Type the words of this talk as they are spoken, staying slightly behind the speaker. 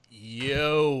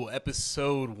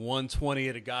episode 120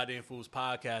 of the Goddamn Fools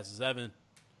podcast. This is Evan.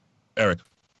 Eric.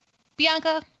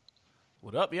 Bianca.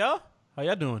 What up, y'all? How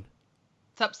y'all doing?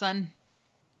 What's up, son?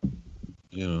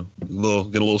 You know,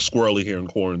 get a little squirrely here in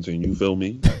quarantine. You feel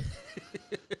me?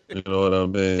 You know what I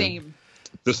mean? Same.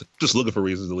 Just looking for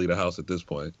reasons to leave the house at this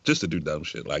point, just to do dumb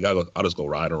shit. Like I'll just go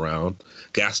ride around.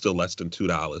 Gas still less than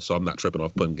 $2, so I'm not tripping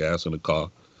off putting gas in the car.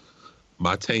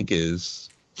 My tank is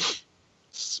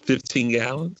 15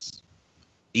 gallons.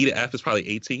 E/F is probably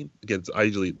 18. Again, I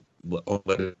usually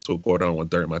let it to a quarter on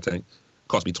 1/3 of my tank.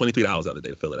 Cost me $23 the other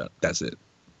day to fill it up. That's it.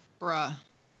 Bruh.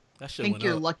 That shit Think went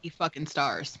you're up. lucky fucking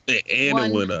stars. And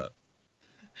it went up.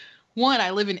 One,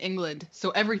 I live in England,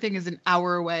 so everything is an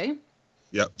hour away.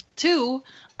 Yep. Two,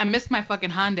 I missed my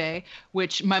fucking Hyundai,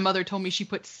 which my mother told me she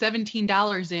put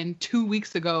 $17 in 2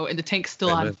 weeks ago, and the tank's still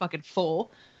on fucking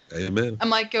full. Amen. I'm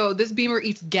like, yo, this Beamer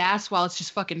eats gas while it's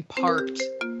just fucking parked.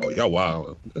 Oh, y'all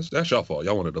wild. That's y'all fault.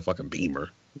 Y'all wanted a fucking Beamer. You know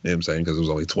what I'm saying? Because it was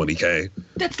only $20K.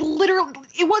 That's literally,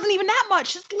 it wasn't even that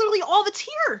much. It's literally all that's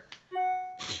here.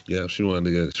 Yeah, she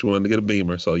wanted to get a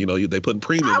Beamer. So, you know, they put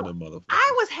premium in them motherfuckers.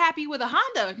 I was happy with a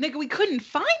Honda. Nigga, we couldn't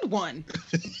find one.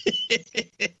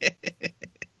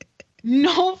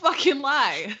 No fucking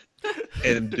lie.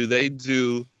 And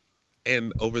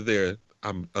and over there,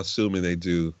 I'm assuming they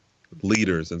do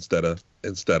liters instead of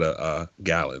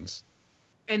gallons.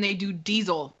 And they do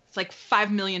diesel. It's like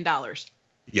 $5 million.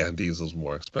 Yeah, diesel's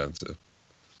more expensive.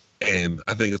 And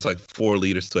I think it's like 4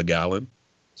 liters to a gallon.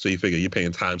 So you figure you're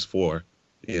paying times 4,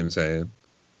 you know what I'm saying,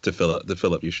 to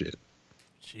fill up your shit.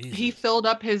 Jesus. He filled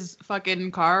up his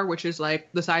fucking car, which is like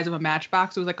the size of a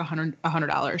matchbox. It was like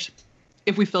 $100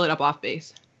 if we fill it up off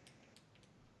base.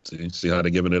 See how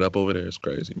they're giving it up over there? It's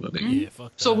crazy, man. Mm-hmm. Yeah,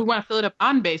 fuck that. So if we want to fill it up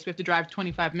on base, we have to drive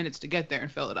 25 minutes to get there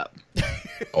and fill it up.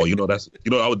 Oh,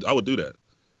 I would do that.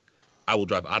 I will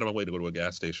drive out of my way to go to a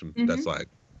gas station. That's like,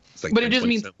 it's like. But it just 10,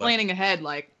 means 20 planning ahead.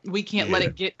 Like, we can't let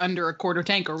it get under a quarter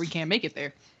tank or we can't make it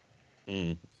there.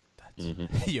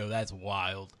 Yo, that's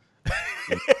wild.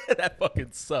 That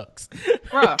fucking sucks.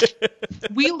 Bruh,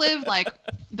 we live like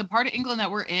the part of England that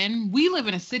we're in, we live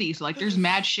in a city. So like there's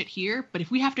mad shit here. But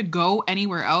if we have to go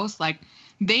anywhere else, like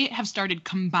they have started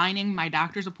combining my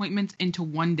doctor's appointments into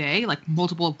one day, like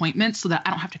multiple appointments so that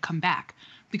I don't have to come back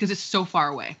because it's so far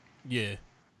away. Yeah.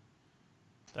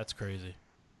 That's crazy.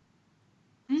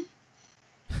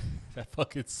 That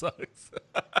fucking sucks.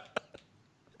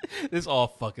 This all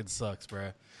fucking sucks,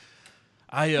 bruh.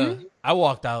 I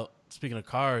walked out, speaking of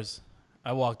cars,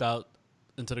 I walked out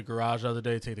into the garage the other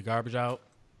day to take the garbage out.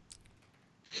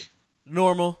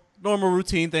 Normal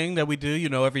routine thing that we do, you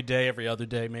know, every day, every other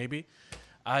day maybe.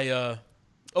 I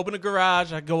open the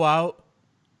garage, I go out.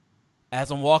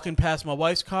 As I'm walking past my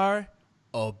wife's car,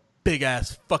 a big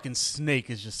ass fucking snake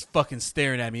is just fucking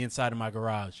staring at me inside of my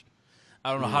garage.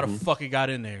 I don't know how the fuck it got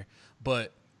in there,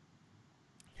 but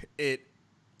it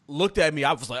looked at me.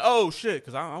 I was like, "Oh shit,"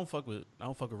 because I don't fuck with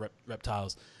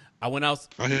reptiles. I went out.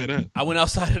 I hear that. I went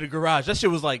outside of the garage. That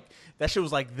shit was like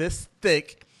this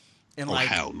thick and like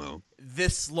hell no.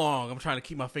 this long. I'm trying to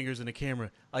keep my fingers in the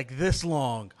camera. Like this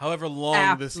long, however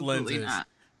long this lens is. Not.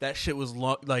 That shit was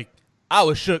long. Like I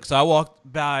was shook. So I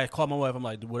walked by, called my wife. I'm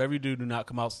like, whatever you do not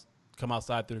come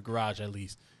outside through the garage at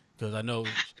least, because I know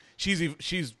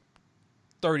she's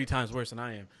 30 times worse than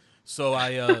I am.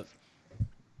 So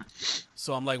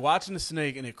so I'm like watching the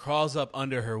snake and it crawls up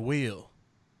under her wheel.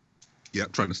 Yeah,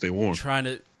 trying to stay warm.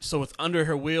 So it's under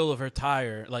her wheel of her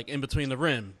tire, like in between the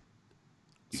rim.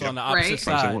 So on the opposite Right.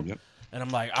 side. Warm, yeah. And I'm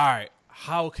like, all right,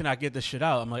 how can I get this shit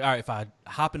out? I'm like, all right, if I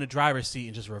hop in the driver's seat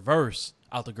and just reverse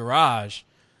out the garage,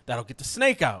 that'll get the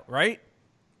snake out, right?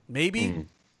 Maybe.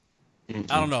 I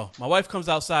don't know. My wife comes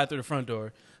outside through the front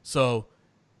door. So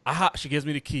she gives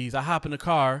me the keys. I hop in the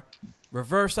car,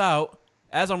 reverse out.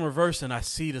 As I'm reversing, I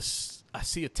see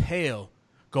a tail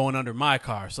going under my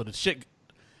car. So the shit,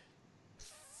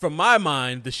 from my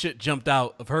mind, the shit jumped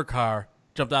out of her car,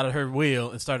 jumped out of her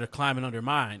wheel, and started climbing under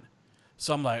mine.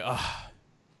 So I'm like, ugh.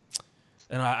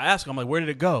 And I ask her, I'm like, where did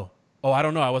it go? Oh, I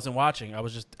don't know. I wasn't watching.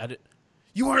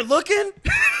 You weren't looking?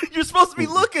 You're supposed to be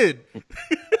looking.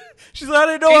 She said, I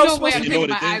didn't know I was supposed to be know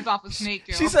taking what my it eyes off a snake,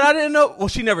 yo. She said, I didn't know. Well,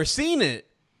 she never seen it.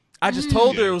 I just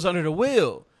told her it was under the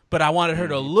wheel. But I wanted her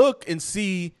to look and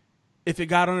see if it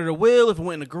got under the wheel, if it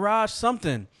went in the garage,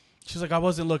 something. She's like, I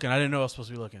wasn't looking. I didn't know I was supposed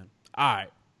to be looking. All right.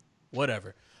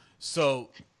 Whatever. So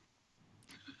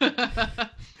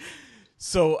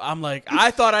I'm like,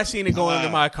 I thought I seen it going under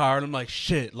my car, and I'm like,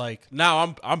 shit. Like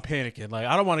now I'm panicking. Like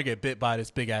I don't want to get bit by this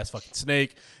big ass fucking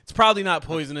snake. It's probably not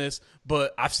poisonous,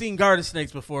 but I've seen garter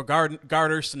snakes before,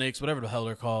 garter snakes, whatever the hell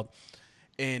they're called,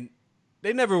 and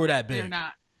they never were that big. They're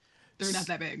not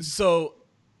that big. So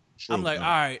I'm like, all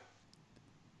right.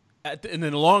 And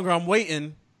then the longer I'm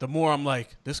waiting, the more I'm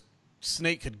like, this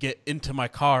snake could get into my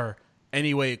car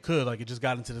any way it could. Like, it just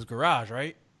got into this garage,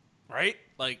 right? Right?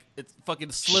 Like, it's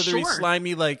fucking slithery, Sure.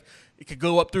 slimy. Like, it could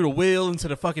go up through the wheel into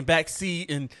the fucking back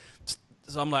seat. And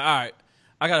so I'm like,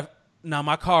 all right, now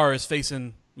my car is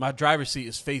facing, my driver's seat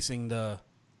is facing the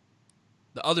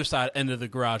other side end of the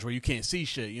garage where you can't see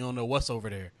shit. You don't know what's over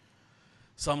there.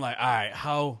 So I'm like, all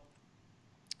right,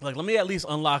 let me at least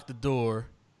unlock the door.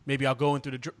 Maybe I'll go in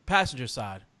through the passenger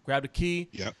side, grab the key,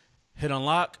 hit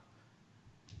unlock.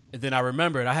 And then I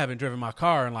remembered I haven't driven my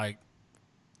car in like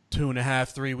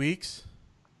 2.5, 3 weeks.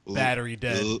 Battery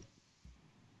dead.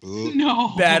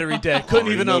 No. Battery dead.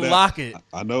 Couldn't even unlock it.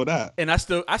 I know that. And I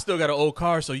still got an old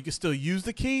car, so you can still use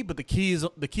the key, but the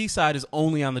key side is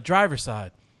only on the driver's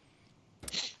side.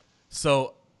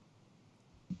 So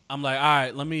I'm like, all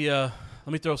right, let me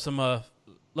throw some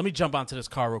let me jump onto this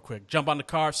car real quick. Jump on the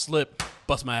car, slip,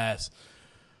 bust my ass.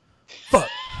 Fuck.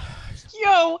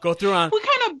 Yo. Go through on what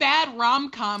kind of bad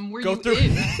rom-com were you through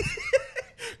in?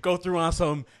 go through on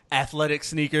some athletic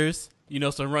sneakers,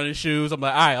 some running shoes. I'm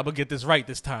like, all right, I'm gonna get this right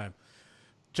this time.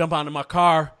 Jump onto my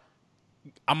car.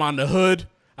 I'm on the hood.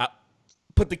 I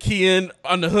put the key in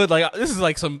on the hood. Like, this is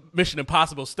like some Mission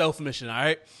Impossible stealth mission, all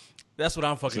right? That's what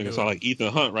I'm fucking doing. It's like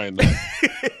Ethan Hunt right now.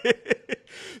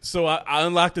 So I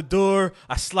unlock the door.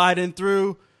 I slide in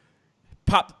through,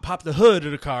 pop the hood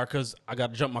of the car because I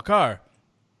got to jump my car.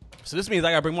 So this means I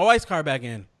got to bring my wife's car back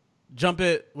in. Jump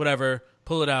it, whatever,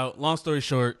 pull it out. Long story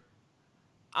short,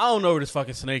 I don't know where this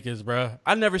fucking snake is, bro.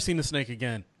 I've never seen the snake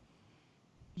again.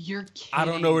 You're kidding. I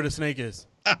don't know where the snake is.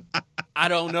 I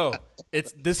don't know.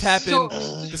 This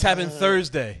happened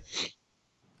Thursday.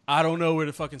 I don't know where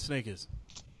the fucking snake is.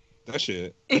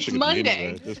 It's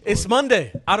Monday. It's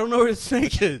Monday. I don't know where the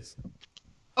snake is.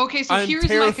 Okay, so I'm here's my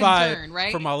terrified concern,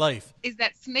 right? for my life. Is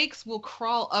that snakes will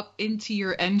crawl up into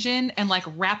your engine and like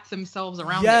wrap themselves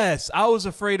around it. Yes, I was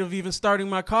afraid of even starting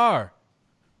my car.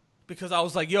 Because I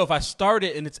was like, yo, if I start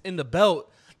it and it's in the belt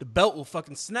will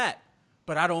fucking snap.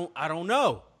 But I don't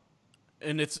know.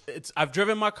 And I've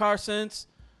driven my car since.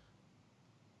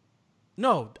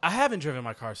 No, I haven't driven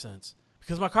my car since.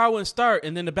 Because my car wouldn't start,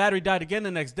 and then the battery died again the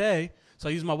next day. So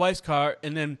I used my wife's car,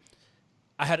 and then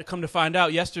I had to come to find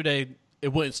out yesterday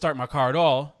it wouldn't start my car at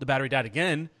all. The battery died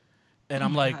again. And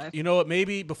I'm like, God. you know what,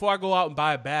 maybe before I go out and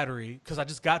buy a battery, because I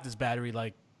just got this battery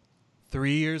like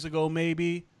 3 years ago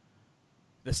maybe.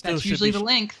 That's usually the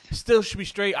length. Still should be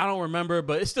straight. I don't remember,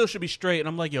 but it still should be straight. And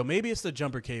I'm like, yo, maybe it's the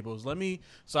jumper cables.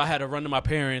 So I had to run to my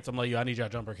parents. I'm like, yo, I need y'all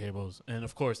jumper cables. And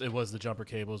of course, it was the jumper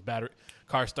cables.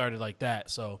 Car started like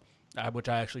that. So, which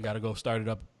I actually got to go start it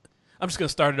up. I'm just going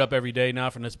to start it up every day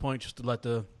now from this point, just to let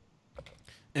the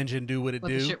engine do what it do.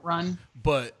 Let the shit run.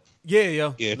 But yeah,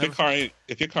 yo. Yeah, if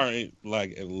your car ain't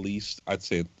like at least, I'd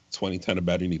say 2010 or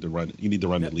better, you need to run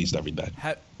it at least every day.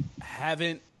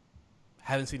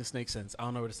 Haven't seen a snake since. I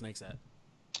don't know where the snake's at.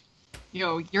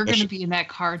 Yo, you're going to be in that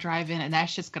car driving, and that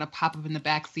shit's going to pop up in the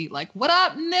back seat like, what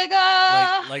up,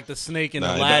 nigga? Like the snake in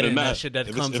Aladdin, that shit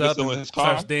that comes up and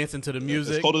starts dancing to the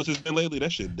music. As cold as it's been lately,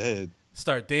 that shit dead.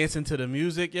 Start dancing to the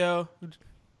music, yo.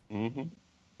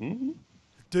 Dipset,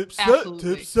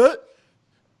 Absolutely. Dipset.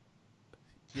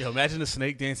 Yo, imagine a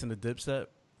snake dancing to Dipset.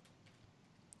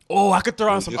 Oh, I could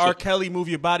throw on some R. Kelly, Move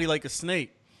Your Body Like a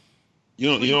Snake. You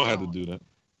don't have to do that.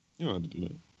 You don't have to do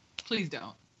that. Please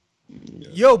don't. Yeah.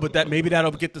 Yo, but maybe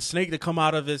that'll get the snake to come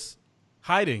out of his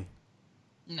hiding.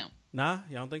 No. Nah,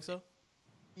 you don't think so?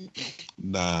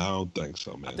 Nah, I don't think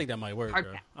so, man. I think that might work,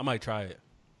 bro. I might try it.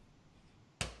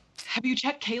 Have you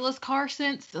checked Kayla's car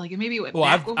since? Like, maybe it went Well,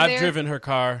 back over there? I've driven her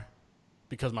car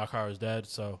because my car is dead.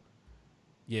 So,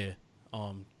 yeah,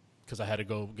 because I had to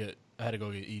go get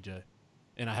EJ,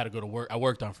 and I had to go to work. I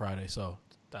worked on Friday, so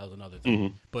that was another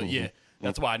thing. But yeah,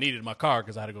 that's why I needed my car,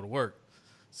 because I had to go to work.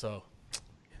 So,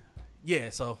 yeah,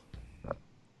 so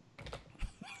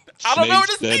I don't know where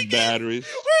the snake is. Batteries.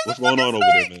 What's going on over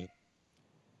there, man?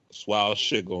 It's wild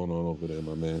shit going on over there,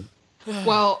 my man.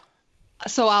 Well,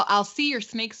 so I'll see your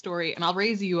snake story, and I'll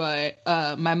raise you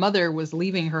my mother was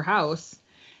leaving her house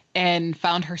and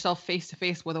found herself face to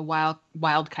face with a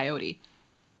wild coyote.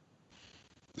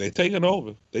 They taking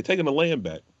over. They taking the land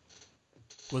back.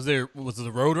 Was the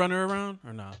Roadrunner around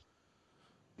or not?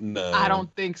 No, I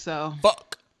don't think so.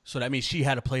 Fuck. So that means she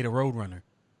had to play the Roadrunner.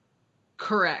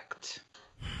 Correct.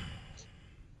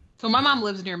 So my mom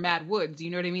lives near Mad Woods.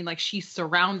 You know what I mean? Like, she's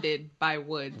surrounded by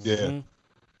woods. Yeah. Mm-hmm.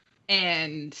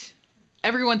 And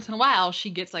every once in a while,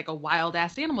 she gets like a wild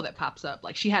ass animal that pops up.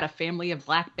 Like, she had a family of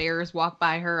black bears walk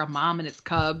by her, a mom and its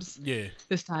cubs. Yeah.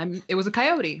 This time, it was a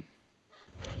coyote.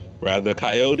 Rather a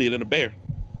coyote than a bear.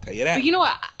 Tell you that. But you know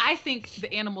what? I think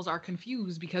the animals are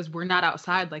confused because we're not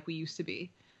outside like we used to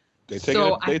be.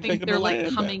 So I think they're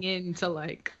like coming in to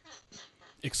like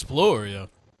explore.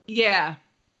 Yeah.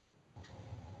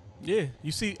 Yeah,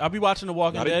 you see, I'll be watching The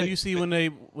Walking Dead. You see when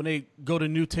they go to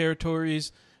new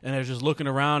territories and they're just looking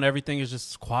around, everything is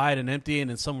just quiet and empty,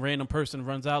 and then some random person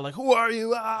runs out like, "Who are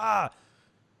you?" Ah,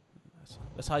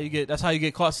 that's how you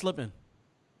get caught slipping.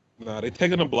 Nah, they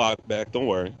taking the block back. Don't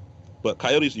worry. But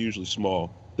coyotes are usually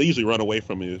small. They usually run away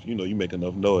from you if you make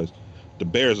enough noise. The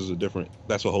bears is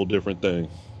that's a whole different thing.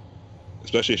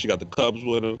 Especially if she got the cubs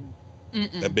with them.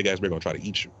 That big ass bear gonna try to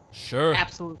eat you. Sure.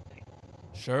 Absolutely.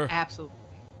 Sure. Absolutely.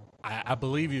 I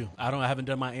believe you. I haven't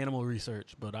done my animal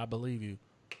research, but I believe you.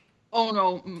 Oh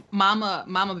no,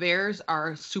 mama bears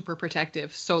are super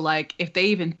protective. So like, if they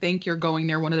even think you're going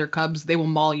near one of their cubs, they will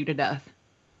maul you to death.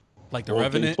 Like the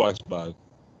Revenant. Twice by.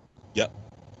 Yep.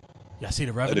 Yeah, I see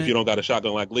the Revenant. And if you don't got a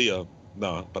shotgun like Leo,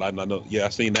 no. But I know. Yeah, I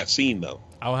seen that scene though.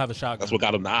 I don't have a shotgun. That's what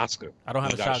got him the Oscar. I don't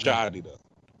have a shotgun.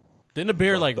 Didn't the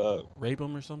bear rape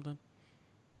him or something?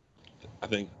 I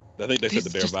think they said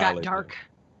the bear just violated. Got dark. Him.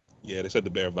 Yeah, they said the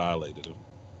bear violated him.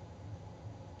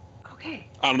 Okay.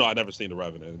 I don't know. I never seen the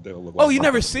Revenant. It didn't look like you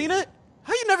never seen it?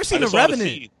 How you never seen the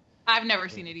Revenant? I've never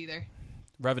seen it either.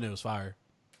 Revenant was fire.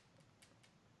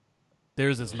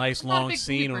 There's this nice long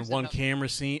scene on one camera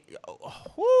scene.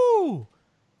 Woo!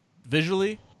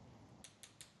 Visually.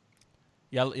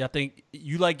 Yeah, I think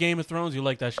you like Game of Thrones. You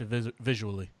like that shit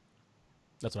visually.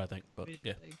 That's what I think. But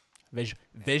visually.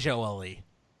 Yeah, visually,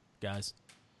 guys.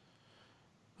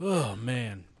 Oh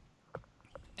man.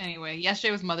 Anyway,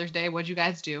 yesterday was Mother's Day. What'd you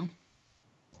guys do?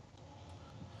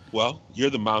 Well,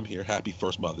 you're the mom here. Happy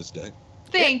first Mother's Day.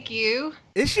 Thank you.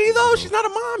 Is she though? She's not a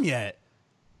mom yet.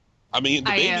 I mean,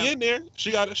 the baby in there.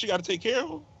 She got to take care of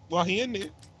him while he in there.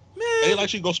 Man, ain't like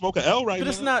she go smoke an L right now. But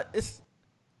it's not. It's.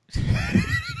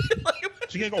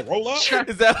 She ain't gonna roll up. Sure.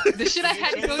 Is that the shit I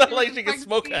had to go through? Like she can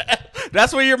smoke an L.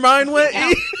 That's where your mind went.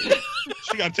 Yeah.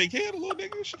 She gotta take care of the little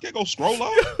nigga. She can't go stroll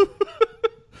up.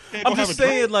 I'm just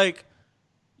saying, like,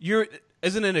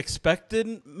 isn't an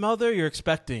expected mother? You're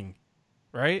expecting,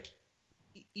 right?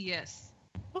 Yes.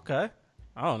 Okay.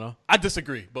 I don't know. I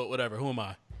disagree, but whatever. Who am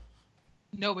I?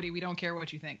 Nobody. We don't care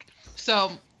what you think.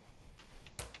 So,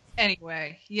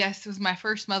 anyway, yes, it was my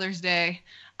first Mother's Day.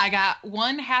 I got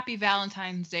one Happy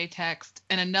Valentine's Day text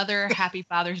and another Happy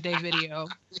Father's Day video.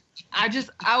 I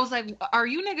was like, are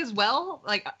you niggas well?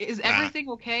 Like, is everything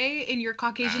okay in your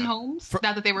Caucasian homes?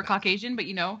 Not that they were Caucasian, but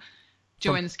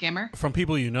Joanne the Scammer. From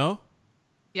people you know?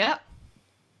 Yep.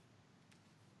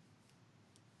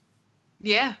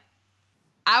 Yeah.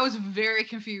 I was very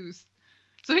confused.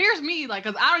 So here's me, like,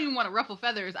 because I don't even want to ruffle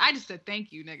feathers. I just said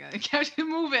thank you, nigga, and kept it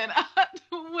moving.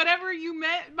 Whatever you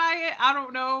meant by it, I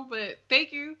don't know, but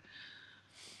thank you.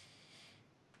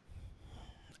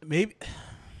 Maybe.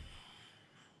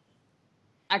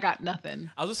 I got nothing.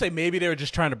 I was going to say maybe they were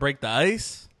just trying to break the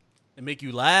ice and make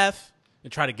you laugh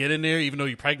and try to get in there even though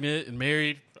you're pregnant and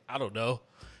married. I don't know.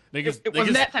 It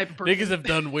wasn't that type of person. Niggas have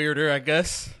done weirder, I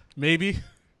guess. Maybe.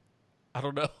 I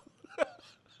don't know.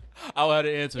 I'll have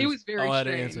the answers. It was very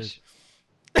strange.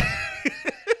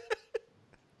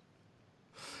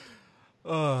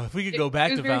 If we could go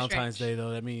back to Valentine's Day, though,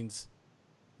 that means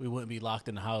we wouldn't be locked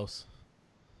in the house.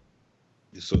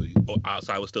 So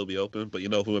outside would still be open, but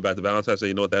if we went back to Valentine's Day,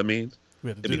 you know what that means? We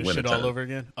have to do this shit all over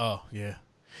again? Oh, yeah.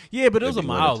 Yeah, but it was a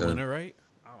mild winter, right?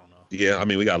 I don't know. Yeah, I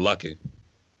mean, we got lucky.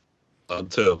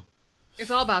 Until. It's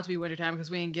all about to be wintertime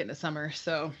because we ain't getting a summer,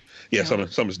 so. Yeah,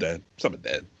 summer's dead. Summer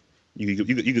dead. You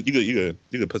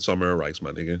could put summer in rice,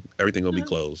 my nigga. Everything gonna be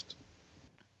closed.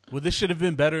 Would this should have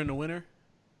been better in the winter?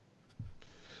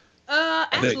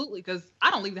 Absolutely, because I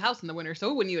don't leave the house in the winter,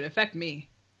 so it wouldn't even affect me.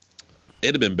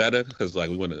 It'd have been better because I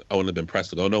wouldn't have been pressed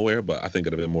to go nowhere, but I think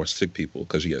it'd have been more sick people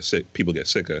because you get sick. People get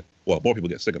sicker. Well, more people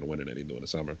get sick in the winter than they do in the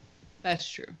summer. That's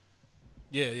true.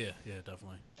 Yeah,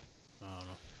 definitely. I don't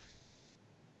know.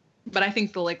 But I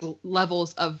think the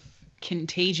levels of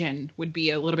contagion would be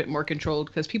a little bit more controlled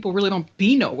because people really don't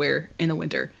be nowhere in the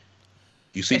winter.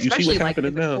 You see what's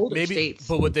happening now. Maybe, states.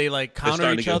 But would they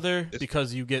counter each other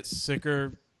because you get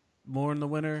sicker more in the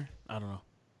winter? I don't know.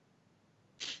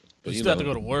 But you still have to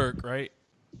go to work, right?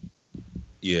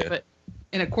 Yeah. But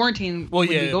in a quarantine, well,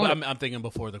 yeah. I'm thinking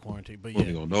before the quarantine, but yeah,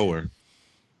 you go nowhere.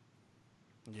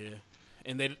 Yeah.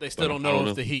 And they still don't know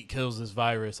if the heat kills this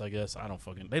virus. I guess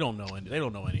They don't know anything. They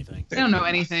don't know anything.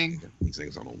 These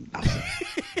things don't know nothing.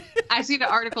 I seen an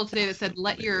article today that said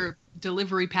let your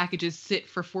delivery packages sit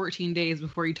for 14 days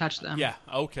before you touch them. Yeah.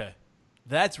 Okay.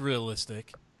 That's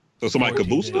realistic. So somebody could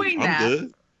boost them.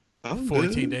 I'm good.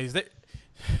 14 days.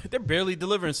 They're barely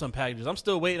delivering some packages. I'm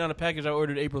still waiting on a package I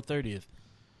ordered April 30th.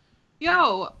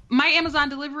 Yo, my Amazon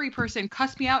delivery person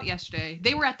cussed me out yesterday.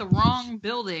 They were at the wrong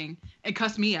building and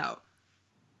cussed me out.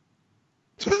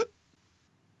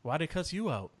 Why'd they cuss you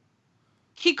out?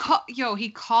 He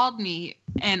called me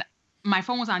and my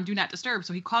phone was on Do Not Disturb,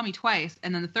 so he called me twice.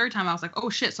 And then the third time I was like, oh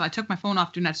shit. So I took my phone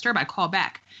off Do Not Disturb. I called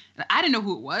back. And I didn't know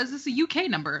who it was. This is a UK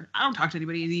number. I don't talk to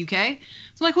anybody in the UK.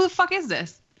 So I'm like, who the fuck is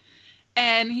this?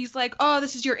 And he's like, oh,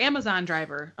 this is your Amazon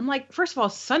driver. I'm like, first of all,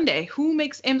 Sunday. Who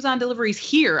makes Amazon deliveries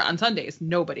here on Sundays?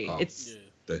 Nobody. Oh, it's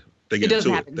they it get doesn't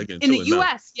to happen. it. They get In to the it now.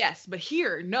 US, yes, but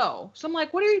here, no. So I'm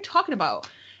like, what are you talking about?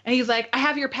 And he's like, I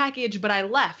have your package, but I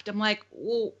left. I'm like,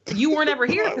 well, you weren't ever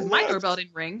here because my doorbell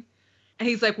didn't ring. And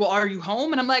he's like, well, are you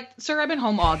home? And I'm like, sir, I've been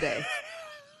home all day.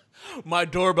 My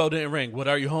doorbell didn't ring. What,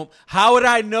 are you home? How would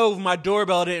I know if my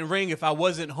doorbell didn't ring if I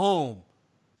wasn't home?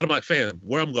 I'm like, fam,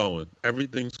 where I'm going,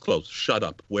 everything's closed. Shut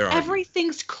up. Where are you?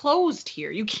 Everything's closed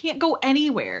here. You can't go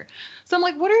anywhere. So I'm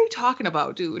like, what are you talking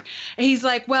about, dude? And he's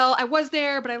like, well, I was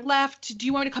there, but I left. Do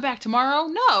you want me to come back tomorrow?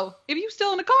 No. If you're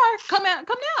still in the car, come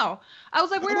now. I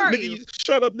was like, where are you?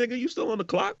 Shut up, nigga. You still on the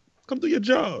clock? Come do your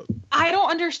job. I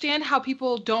don't understand how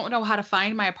people don't know how to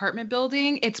find my apartment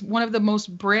building. It's one of the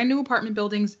most brand new apartment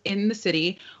buildings in the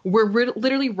city. We're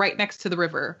literally right next to the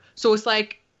river. So it's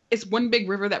like, it's one big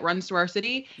river that runs through our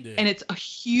city, and it's a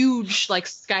huge, like,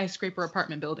 skyscraper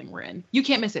apartment building we're in. You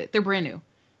can't miss it. They're brand new.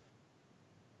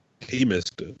 He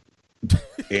missed it.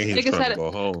 And he's trying to go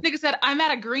home. Nigga said, I'm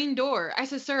at a green door. I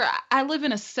said, sir, I live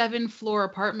in a 7-floor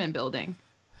apartment building.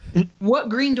 What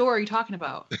green door are you talking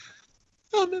about?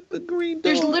 I'm at the green door.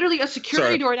 There's literally a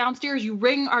security door downstairs. You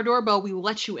ring our doorbell, we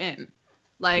let you in.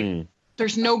 Like,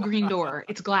 there's no green door.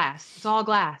 It's glass. It's all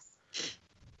glass.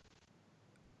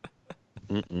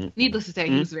 Needless to say,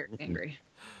 he was very angry.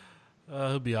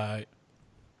 He'll be all right.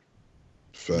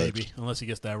 Fact. Maybe, unless he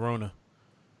gets that Rona.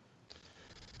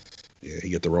 Yeah, he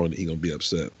get the Rona, he gonna be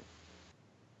upset.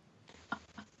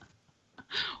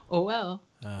 Oh, well.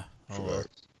 Well.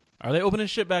 Are they opening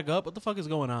shit back up? What the fuck is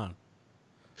going on?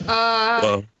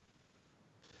 Well,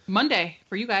 Monday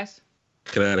for you guys.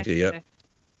 Connecticut, yep.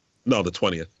 No, the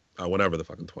 20th. Whenever the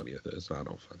fucking 20th is. I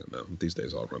don't fucking know. These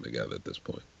days all run together at this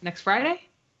point. Next Friday?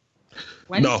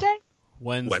 Wednesday? No.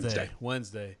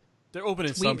 Wednesday. They're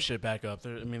opening some shit back up.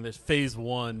 There's phase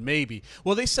 1, maybe.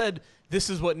 Well, they said this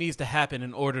is what needs to happen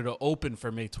in order to open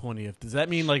for May 20th. Does that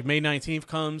mean, like, May 19th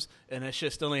comes and that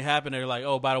shit still ain't happening? They're like,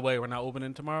 oh, by the way, we're not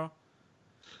opening tomorrow?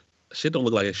 Shit don't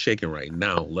look like it's shaking right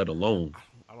now, let alone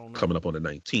I don't know. coming up on the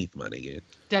 19th, my nigga.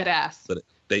 Dead ass. But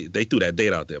they threw that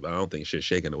date out there, but I don't think shit's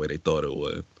shaking the way they thought it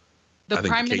would. The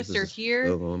prime minister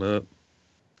here. Well,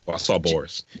 I saw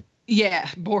Boris. Yeah,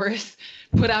 Boris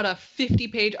put out a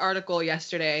 50-page article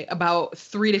yesterday about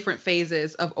 3 different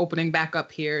phases of opening back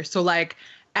up here. So, like,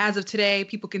 as of today,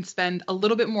 people can spend a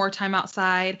little bit more time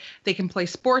outside. They can play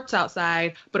sports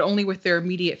outside, but only with their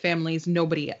immediate families,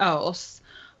 nobody else.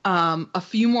 A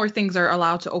few more things are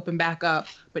allowed to open back up,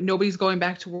 but nobody's going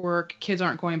back to work. Kids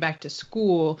aren't going back to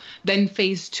school. Then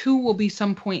phase 2 will be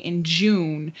some point in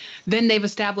June. Then they've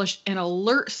established an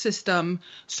alert system.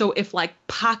 So if, like,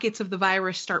 pockets of the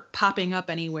virus start popping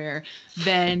up anywhere,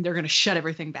 then they're going to shut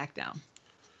everything back down.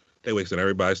 They wasting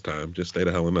everybody's time. Just stay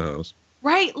the hell in the house.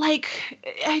 Right? Like,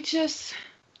 I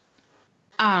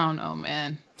don't know,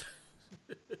 man.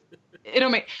 It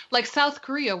don't make, like, South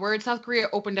Korea, where South Korea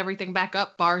opened everything back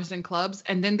up, bars and clubs,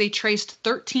 and then they traced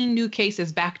 13 new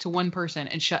cases back to one person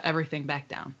and shut everything back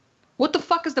down. What the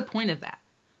fuck is the point of that?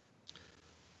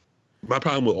 My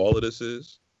problem with all of this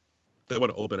is they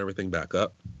want to open everything back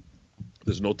up.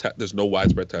 There's no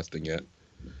widespread testing yet.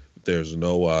 There's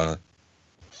no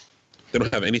they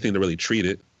don't have anything to really treat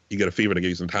it. You get a fever, to give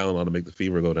you some Tylenol to make the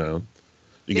fever go down.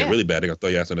 You get really bad, they're gonna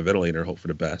throw your ass on a ventilator and hope for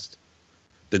the best.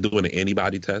 They're doing an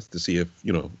antibody test to see if,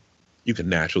 you can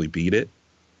naturally beat it.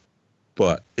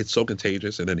 But it's so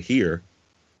contagious. And then here,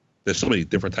 there's so many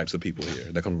different types of people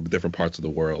here that come from different parts of the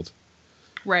world.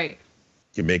 Right.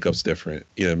 Your makeup's different.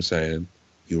 You know what I'm saying?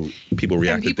 People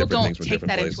react to different things from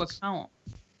different places. People don't take that into account.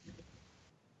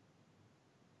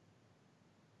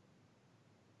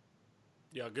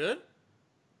 Y'all good?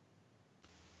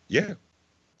 Yeah.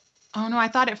 Oh, no, I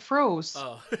thought it froze.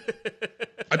 Oh.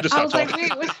 I was like,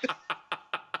 wait.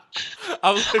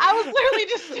 I was literally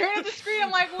just staring at the screen. I'm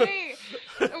like, wait.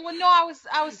 Well, no,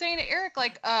 I was saying to Eric,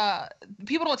 like,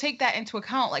 people don't take that into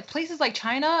account. Like, places like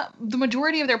China, the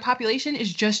majority of their population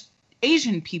is just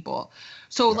Asian people.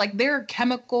 So, like, their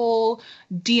chemical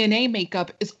DNA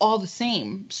makeup is all the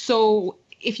same. So,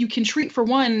 if you can treat for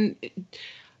one,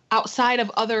 outside of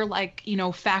other like,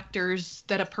 factors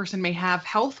that a person may have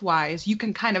health wise, you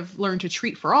can kind of learn to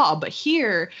treat for all. But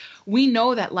here we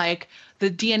know that like the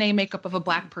DNA makeup of a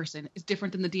black person is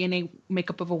different than the DNA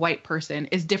makeup of a white person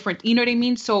is different. You know what I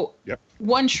mean? So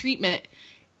one treatment,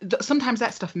 sometimes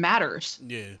that stuff matters.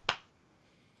 Yeah.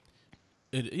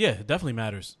 It definitely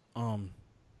matters. And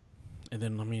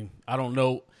then, I mean, I don't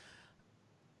know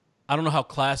how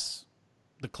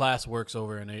the class works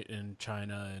over in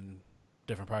China and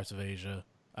different parts of Asia.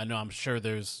 I'm sure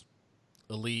there's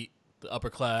elite, the upper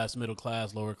class, middle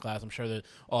class, lower class. I'm sure that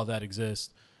all that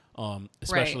exists,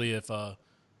 especially if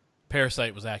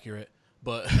Parasite was accurate.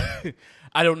 But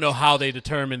I don't know how they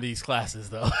determine these classes,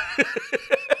 though.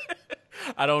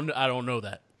 I don't know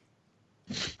that.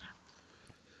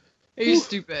 You're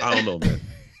stupid. I don't know, man.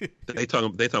 They talking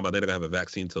about they're gonna have a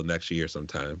vaccine till next year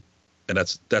sometime, and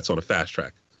that's on a fast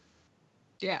track.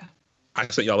 Yeah. I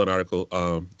sent y'all an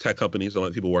article. Tech companies don't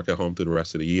let people work at home through the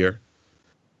rest of the year.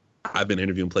 I've been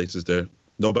interviewing places there.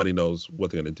 Nobody knows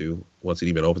what they're going to do once it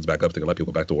even opens back up. They're going to let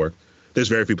people go back to work. There's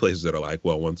very few places that are like,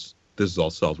 well, once this is all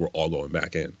solved, we're all going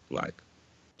back in. Like,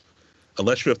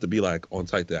 unless you have to be like on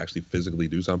site to actually physically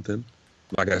do something.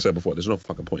 Like I said before, there's no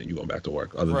fucking point in you going back to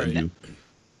work other than you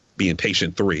being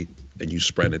patient 3 and you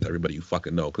spread it to everybody you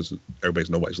fucking know because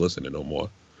nobody's listening no more.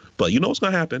 But you know what's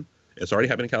going to happen? It's already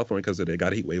happening in California because they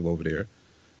got a heat wave over there.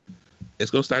 It's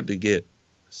going to start to get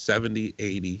 70,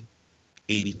 80,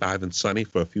 85 and sunny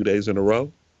for a few days in a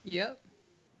row. Yep.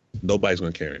 Nobody's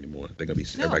going to care anymore. Everybody going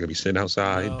to be sitting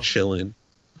outside, chilling.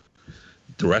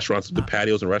 The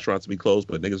patios and restaurants will be closed,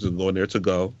 but niggas are going there to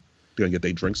go. They're going to get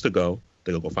their drinks to go.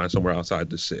 They're going to go find somewhere outside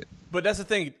to sit. But that's the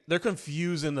thing. They're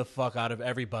confusing the fuck out of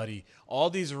everybody. All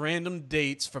these random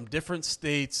dates from different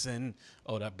states and,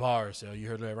 that bar, so you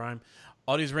heard that rhyme?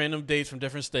 All these random dates from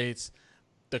different states.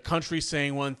 The country's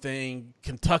saying one thing,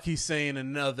 Kentucky's saying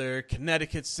another,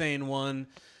 Connecticut's saying one,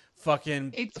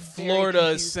 fucking Florida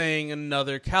is saying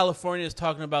another, California is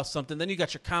talking about something. Then you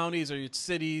got your counties or your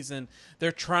cities, and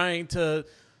they're trying to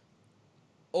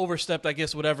overstep, I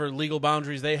guess, whatever legal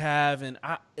boundaries they have. And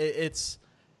it's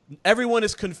everyone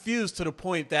is confused to the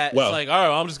point that it's like, all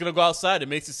right, I'm just going to go outside. It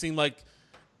makes it seem like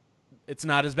it's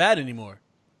not as bad anymore.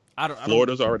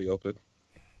 Florida's already open.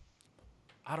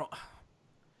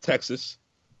 Texas,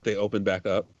 they opened back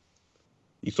up.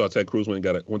 You saw Ted Cruz went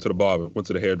to the barber, went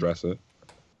to the hairdresser.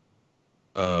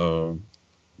 I'm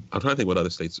trying to think what other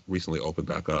states recently opened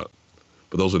back up,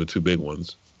 but those are the two big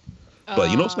ones. But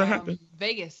you know what's gonna happen?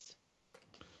 Vegas.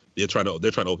 They're trying to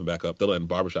open back up. They're letting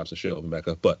barbershops and shit open back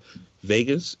up. But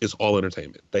Vegas is all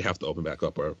entertainment. They have to open back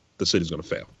up, or the city's gonna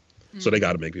fail. So they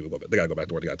got to make people go back. They got to go back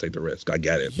to work. They got to take the risk. I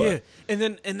get it. Yeah, but and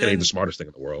then it ain't the smartest thing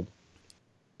in the world.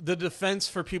 The defense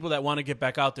for people that want to get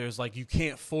back out there is like, you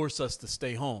can't force us to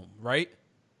stay home, right?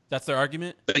 That's their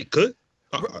argument? They could.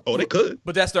 They could.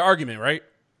 But that's their argument, right?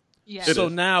 Yeah. So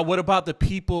now what about the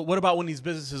people? What about when these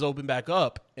businesses open back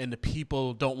up and the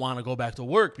people don't want to go back to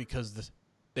work because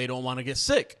they don't want to get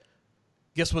sick?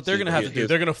 Guess what they're going to have to do?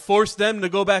 They're going to force them to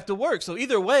go back to work. So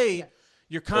either way,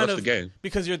 you're kind of,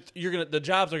 because the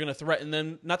jobs are going to threaten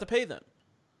them not to pay them.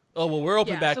 Oh, well, we're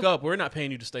open back up. We're not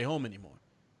paying you to stay home anymore.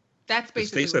 That's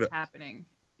basically what's happening.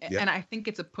 Yeah. And I think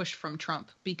it's a push from Trump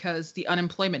because the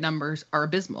unemployment numbers are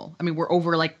abysmal. I mean, we're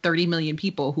over like 30 million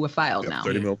people who have filed now.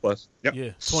 30 mil plus. Yep.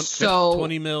 Yeah.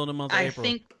 20 mil in the month of April. I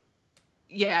think,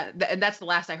 and that's the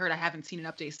last I heard. I haven't seen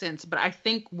an update since. But I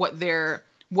think what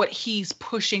he's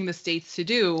pushing the states to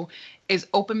do is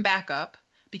open back up,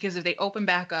 because if they open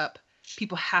back up,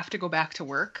 people have to go back to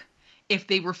work. If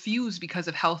they refuse because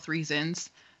of health reasons,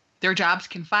 their jobs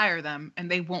can fire them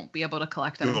and they won't be able to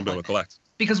collect them. They won't be able to collect.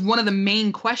 Because one of the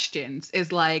main questions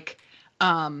is like,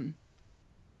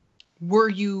 were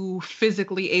you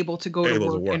physically able to go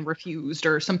to work and refused,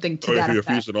 or something to that effect? Or if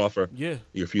you refused an offer, you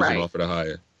refused an offer to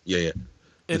hire. Yeah.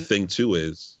 The thing too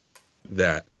is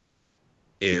that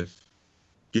if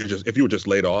you were just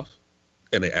laid off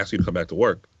and they ask you to come back to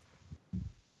work,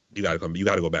 you got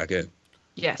to go back in.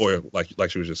 Yes. Or like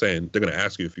she was just saying, they're going to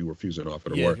ask you if you refuse an offer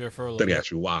to work. Then they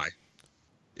ask you why.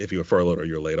 If you're furloughed or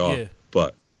you're laid off. Yeah.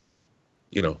 But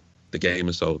the game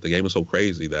is so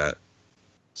crazy that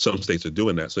some states are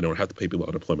doing that, so they don't have to pay people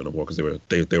unemployment no more because they were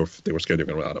scared they were going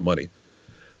to run out of money.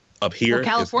 Up here, well,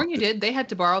 California did. They had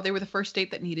to borrow. They were the first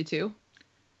state that needed to.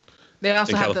 They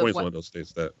also have California's one of those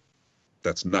states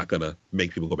that's not going to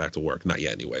make people go back to work. Not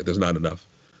yet, anyway. There's not enough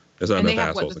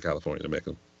assholes in California to make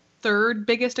them. Third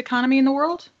biggest economy in the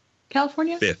world,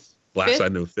 California? Fifth. Last I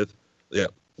knew, fifth. Yeah,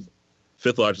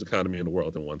 fifth largest economy in the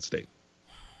world in one state.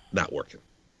 Not working.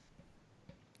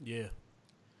 Yeah.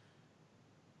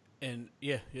 And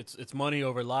it's money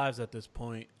over lives at this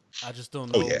point. I just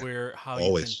don't Oh know yeah, how you can.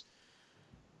 always.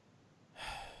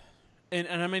 And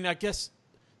I mean, I guess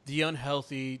the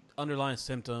unhealthy underlying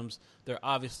symptoms, they're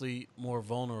obviously more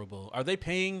vulnerable. Are they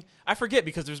paying? I forget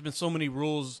because there's been so many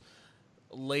rules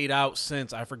laid out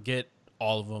since. I forget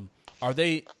all of them. Are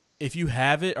they? If you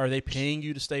have it, are they paying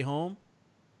you to stay home?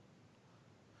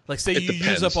 Like, say It you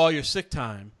use up all depends. your sick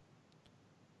time.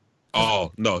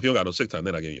 Oh no, if you don't got no sick time,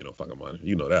 they're not giving you no fucking money.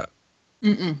 You know that.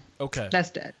 Mm-mm. Okay.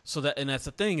 That's dead. So that's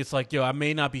the thing. It's like, yo, I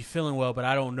may not be feeling well, but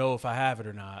I don't know if I have it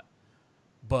or not.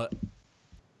 But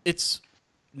it's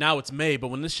now it's May, but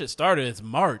when this shit started, it's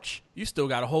March. You still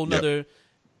got a whole Yep. nother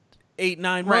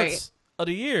 8-9 Right. months of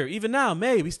the year. Even now,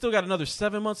 May, we still got another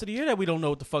 7 months of the year that we don't know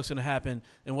what the fuck's gonna happen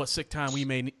and what sick time we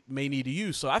may need to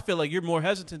use. So I feel like you're more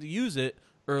hesitant to use it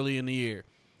early in the year.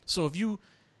 So if you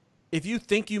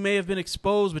think you may have been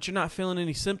exposed, but you're not feeling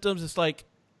any symptoms, it's like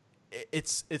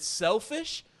it's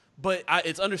selfish, but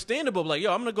it's understandable. Like,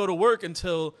 yo, I'm gonna go to work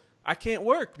until I can't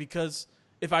work because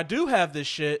if I do have this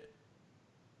shit,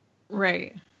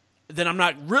 Right. then I'm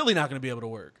not really not gonna be able to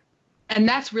work. And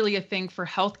that's really a thing for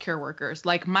healthcare workers.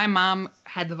 Like my mom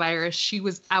had the virus. She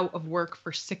was out of work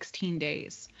for 16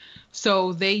 days.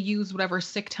 So they used whatever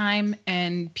sick time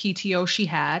and PTO she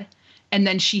had. And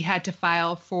then she had to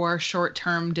file for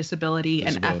short-term disability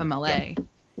and Disability. FMLA.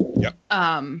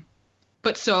 Yep.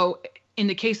 But so in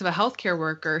the case of a healthcare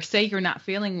worker, say you're not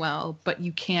feeling well, but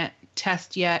you can't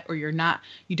test yet, or you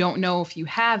don't know if you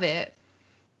have it.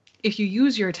 If you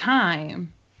use your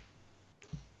time,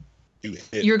 You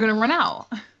hit. you're going to run out.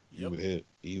 You would hit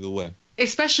either way.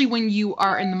 Especially when you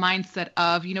are in the mindset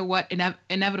of, you know what,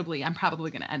 inevitably, I'm probably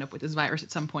going to end up with this virus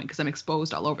at some point because I'm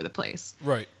exposed all over the place.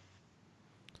 Right.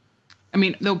 I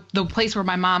mean, the place where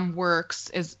my mom works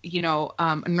is,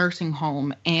 a nursing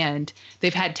home, and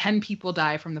they've had 10 people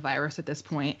die from the virus at this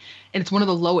point, and it's one of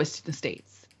the lowest in the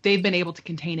States. They've been able to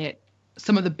contain it.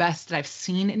 Some of the best that I've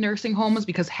seen in nursing homes,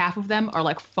 because half of them are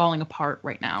like falling apart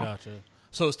right now. Gotcha.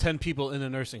 So it's 10 people in a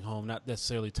nursing home, not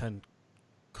necessarily 10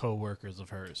 co-workers of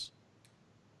hers.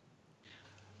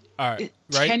 All right,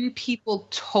 right? 10 people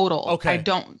total. Okay. I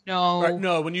don't know. Right.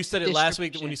 No, when you said it last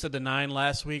week, distribution. when you said the 9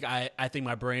 last week, I think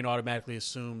my brain automatically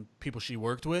assumed people she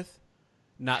worked with,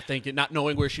 not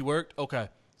knowing where she worked. Okay,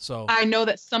 so I know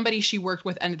that somebody she worked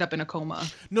with ended up in a coma.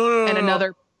 no, And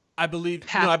another I believe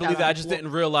passed I believe out that. on I the just floor.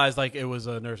 didn't realize like it was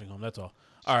a nursing home. That's all.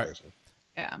 All right.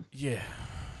 Yeah. Yeah.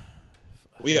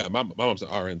 Well, yeah, my mom's an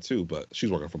RN too, but she's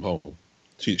working from home.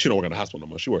 She don't work in the hospital no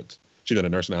more. She's been a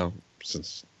nurse now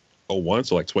since '01,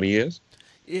 so like 20 years.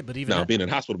 Yeah, but even Now that, being in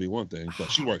the hospital be one thing, but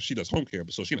she does home care,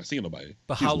 but so she's not seeing nobody.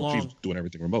 But she's, how long- She's doing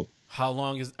everything remote. how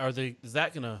long is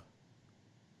that gonna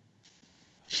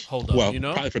hold up? Well, You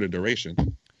know, probably for the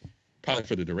duration. Probably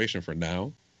for the duration for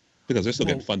now, because they're still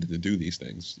getting Well- funded to do these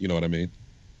things. You know what I mean?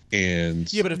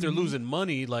 And yeah, but if they're losing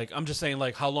money, like I'm just saying,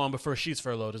 like how long before she's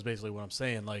furloughed is basically what I'm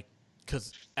saying. Like,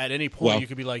 because at any point Well- you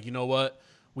could be like, you know what,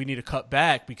 we need to cut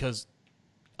back because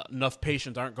enough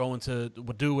patients aren't going to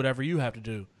do whatever you have to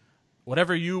do,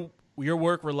 whatever your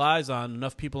work relies on.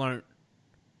 Enough people aren't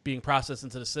being processed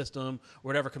into the system, or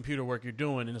whatever computer work you're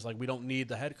doing, and it's like we don't need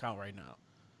the head count right now.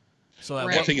 So at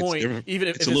Right. what I think point, even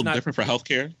if it's a little not different for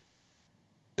healthcare.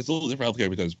 It's a little different for healthcare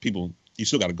because you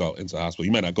still got to go into the hospital.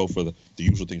 You might not go for the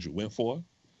usual things you went for,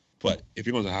 but if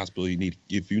you're going to the hospital,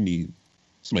 if you need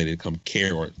somebody to come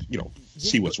care or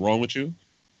see what's wrong with you,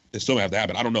 it's still gonna have to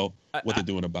happen. I don't know what they're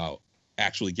doing about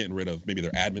actually getting rid of maybe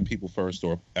their admin people first,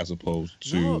 or as opposed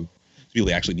to No. people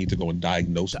they actually need to go and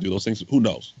diagnose and do those things. Who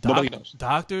knows? Nobody knows.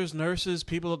 Doctors, nurses,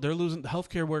 people, they're losing.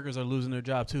 Healthcare workers are losing their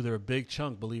job too. They're a big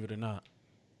chunk, believe it or not.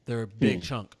 They're a big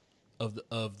chunk of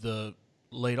the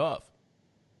laid off.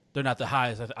 They're not the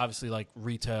highest, obviously, like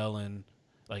retail and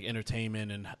like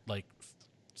entertainment and like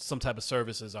some type of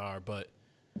services are. But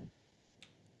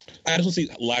I just don't see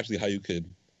logically how you could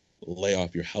lay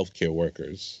off your healthcare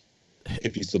workers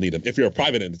if you still need them. If you're a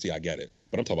private entity, I get it,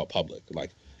 but I'm talking about public.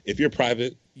 Like if you're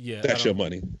private, yeah, that's your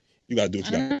money. You got to do what I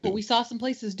you don't got know. to do. We saw some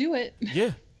places do it.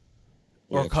 Yeah,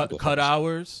 or Yeah, cut people-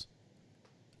 hours.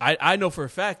 I know for a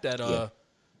fact that Yeah.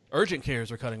 urgent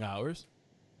cares are cutting hours,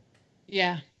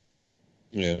 Yeah.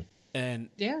 Yeah. and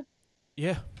Yeah.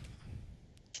 yeah,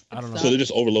 I don't know. So they're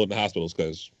just overloading the hospitals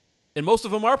because And most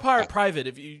of them are private.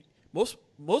 If you most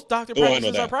doctor Oh, I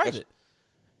know practices that. are private.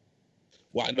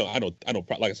 well, I know.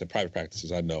 Like I said, private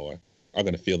practices I know are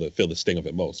going to feel the sting of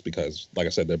it most because, like I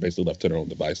said, they're basically left to their own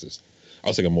devices. I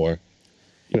was thinking more,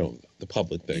 the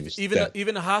public things.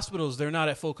 Even the hospitals, they're not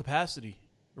at full capacity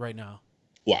right now.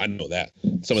 Well, I know that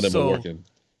some of them So, are working.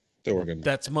 They're working.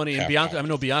 That's money. And half Bianca, hours. I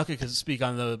know Bianca can speak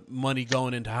on the money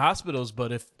going into hospitals,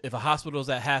 but if a hospital's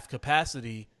at half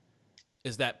capacity,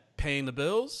 is that paying the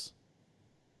bills?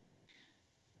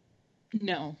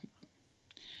 No.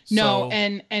 No, So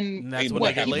and that's when they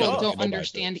what get laid people off. don't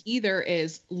understand either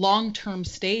is long-term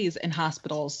stays in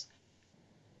hospitals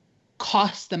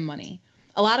cost them money.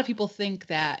 A lot of people think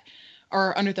that,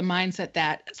 or under the mindset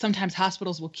that sometimes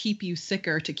hospitals will keep you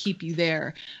sicker to keep you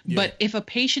there. Yeah. But if a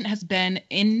patient has been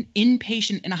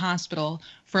inpatient in a hospital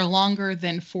for longer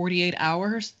than 48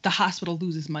 hours, the hospital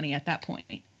loses money at that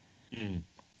point. Mm.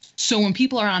 So when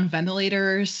people are on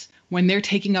ventilators, when they're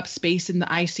taking up space in the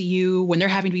ICU, when they're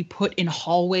having to be put in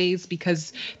hallways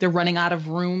because they're running out of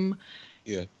room,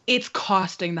 Yeah. it's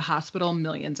costing the hospital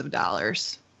millions of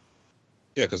dollars.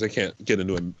 Yeah, because they can't get a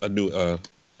new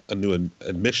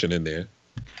admission in there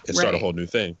and start a Right. whole new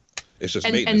thing. It's just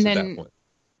And maintenance at that then, point.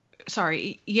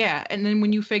 sorry, yeah, and then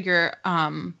when you figure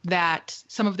that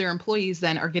some of their employees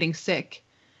then are getting sick,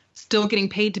 still getting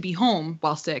paid to be home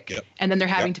while sick, Yep. and then they're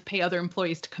having Yep. to pay other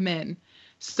employees to come in.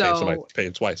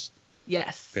 Paying twice.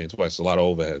 Yes. Paying twice. A lot of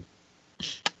overhead.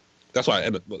 That's why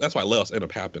layoffs end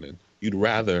up happening. You'd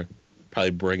rather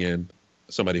probably bring in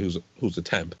somebody who's a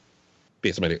temp,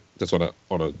 be somebody that's on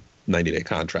a 90-day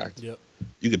contract. Yep.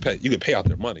 You could pay out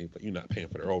their money, but you're not paying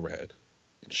for their overhead,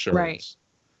 insurance, Right.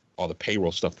 all the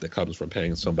payroll stuff that comes from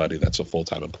paying somebody that's a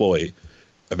full-time employee.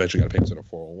 Eventually, you got to pay them to their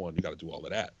 401. You got to do all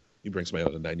of that. You bring somebody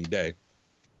on a 90-day.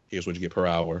 Here's what you get per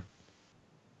hour.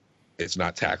 It's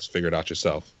not taxed. Figure it out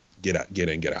yourself. Get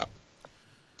in, get out.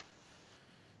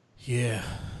 Yeah.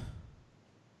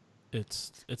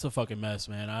 It's a fucking mess,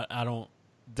 man. I don't.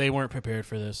 They weren't prepared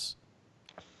for this.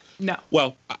 No.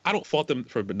 Well, I don't fault them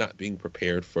for not being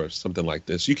prepared for something like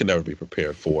this. You can never be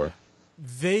prepared for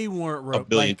They weren't a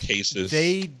billion cases,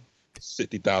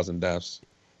 50,000 deaths.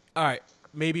 All right,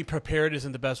 maybe prepared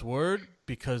isn't the best word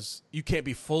because you can't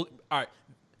be full. All right,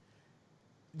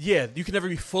 yeah, you can never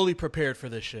be fully prepared for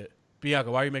this shit.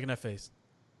 Bianca, why are you making that face?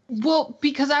 Well,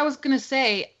 because I was gonna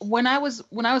say when I was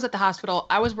at the hospital,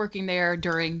 I was working there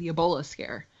during the Ebola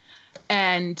scare,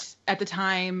 and at the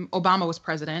time Obama was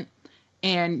president,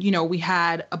 and we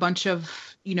had a bunch of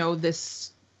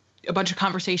a bunch of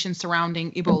conversations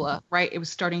surrounding Ebola. Right, it was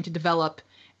starting to develop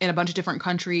in a bunch of different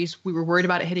countries. We were worried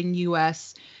about it hitting the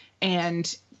U.S.,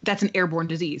 and that's an airborne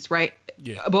disease, right?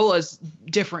 Yeah. Ebola is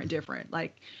different.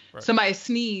 Like Right. somebody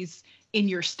sneeze in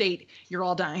your state, you're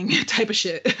all dying type of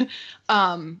shit.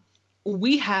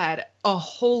 We had a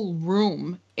whole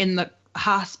room in the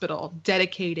hospital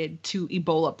dedicated to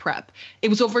Ebola prep. It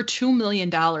was over $2 million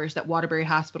that Waterbury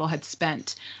Hospital had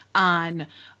spent on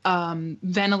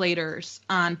ventilators,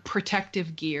 on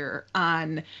protective gear,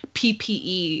 on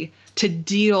PPE to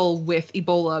deal with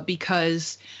Ebola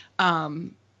because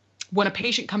when a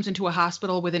patient comes into a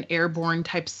hospital with an airborne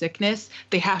type sickness,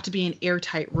 they have to be in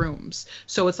airtight rooms.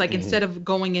 So it's like instead of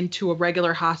going into a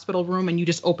regular hospital room and you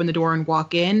just open the door and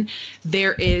walk in,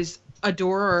 there is a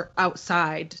door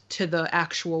outside to the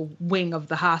actual wing of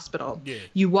the hospital. Yeah.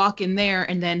 You walk in there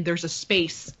and then there's a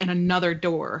space and another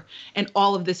door. And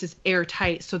all of this is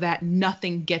airtight so that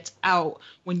nothing gets out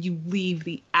when you leave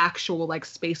the actual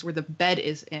space where the bed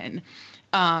is in.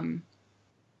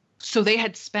 So they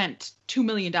had spent $2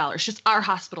 million, just our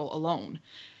hospital alone.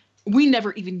 We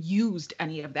never even used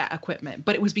any of that equipment,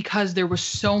 but it was because there was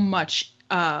so much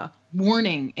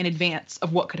warning in advance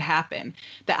of what could happen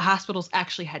that hospitals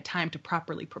actually had time to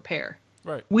properly prepare.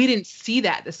 Right. We didn't see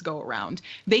that this go around.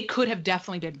 They could have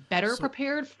definitely been better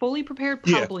prepared, fully prepared,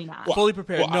 probably not. Well, Fully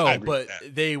prepared, I no, agree but with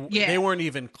that. they weren't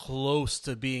even close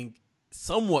to being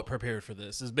somewhat prepared for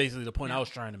this. Is basically the point I was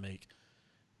trying to make.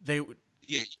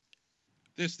 Yeah.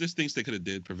 There's things they could have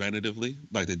did preventatively,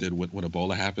 like they did when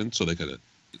Ebola happened, so they could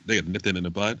have nipped it in the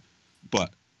bud.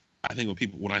 But I think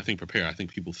when I think prepare, I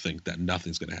think people think that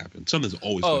nothing's going to happen. Something's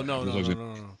always going to happen.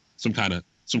 No. Some kind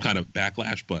of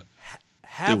backlash, but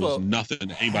there was nothing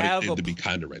anybody did to be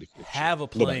kind of ready for. Have a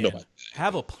plan.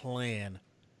 Have a plan.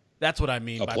 That's what I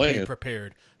mean by being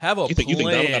prepared. Have a plan. You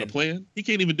think Donald got a plan? He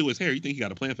can't even do his hair. You think he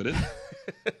got a plan for this?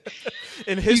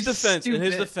 In his defense, he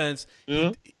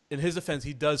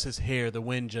does his hair. The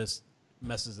wind just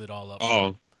messes it all up.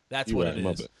 Oh, that's what it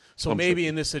is. So maybe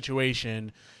in this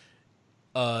situation,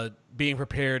 being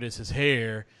prepared is his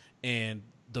hair, and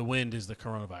the wind is the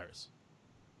coronavirus.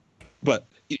 But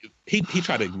he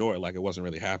tried to ignore it like it wasn't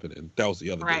really happening. That was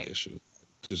the other big issue.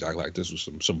 Just act like this was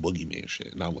some boogeyman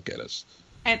shit. Now look at us.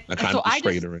 And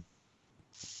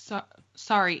so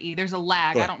sorry, E. There's a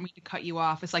lag. I don't mean to cut you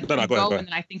off. It's like go ahead. And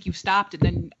then I think you stopped, and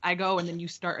then I go, and then you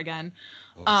start again.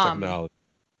 Technology.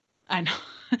 I know.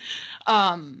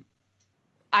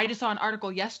 I just saw an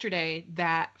article yesterday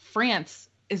that France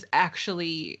is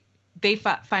actually they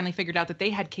finally figured out that they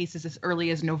had cases as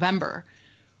early as November,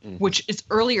 which is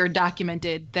earlier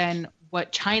documented than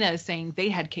what China is saying they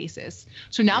had cases.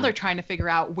 So now they're trying to figure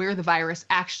out where the virus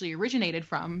actually originated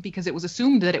from, because it was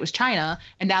assumed that it was China,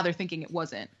 and now they're thinking it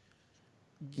wasn't.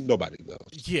 Nobody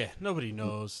knows. Yeah, nobody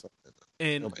knows.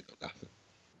 And Nobody knows nothing.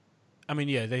 I mean,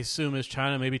 yeah, they assume it's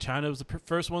China. Maybe China was the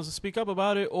first ones to speak up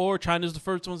about it, or China's the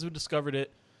first ones who discovered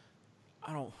it.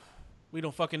 We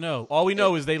don't fucking know. All we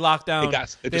know is they locked down. It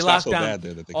just got so bad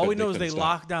there that all we know is they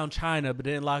locked down China, but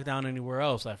didn't lock down anywhere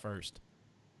else at first.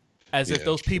 As if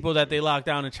those people that they locked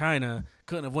down in China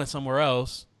couldn't have went somewhere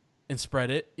else and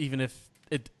spread it, even if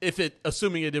it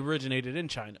assuming it originated in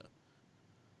China.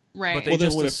 Right. But they Well, then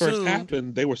just when it assumed, first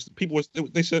happened,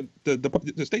 they said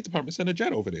the State Department sent a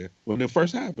jet over there when it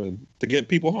first happened to get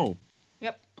people home.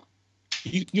 Yep.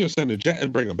 You send a jet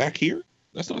and bring them back here?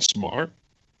 That's not smart.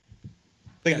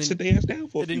 They got to sit their ass down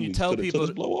for a few weeks till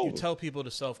this blow over. You tell people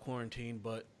to self-quarantine,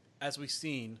 but as we've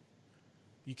seen,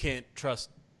 you can't trust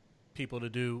people to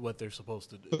do what they're supposed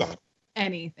to do.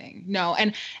 Anything. No.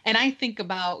 And I think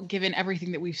about, given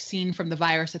everything that we've seen from the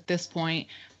virus at this point,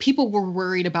 people were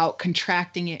worried about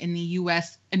contracting it in the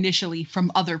US initially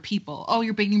from other people. Oh,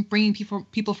 you're bringing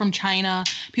people from China.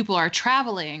 People are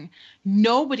traveling.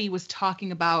 Nobody was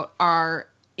talking about our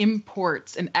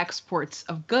imports and exports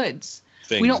of goods.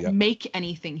 We don't make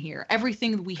anything here.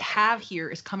 Everything that we have here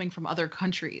is coming from other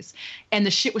countries. And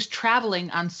the shit was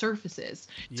traveling on surfaces.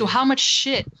 Yeah. So how much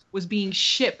shit was being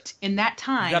shipped in that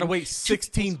time? You gotta wait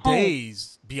 16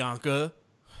 days, Bianca.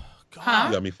 God. Huh?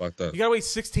 You got me fucked up. You gotta wait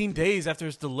 16 days after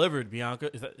it's delivered, Bianca.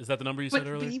 Is that the number you said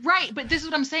earlier? Right, but this is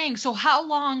what I'm saying. So how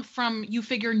long from, you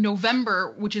figure,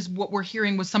 November, which is what we're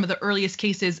hearing was some of the earliest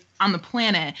cases on the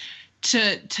planet,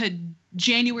 to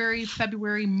January,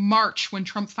 February, March, when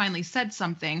Trump finally said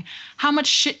something, how much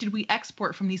shit did we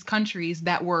export from these countries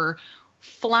that were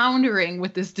floundering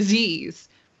with this disease?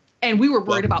 And we were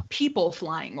worried about people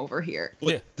flying over here.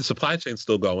 Well, the supply chain's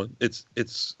still going. It's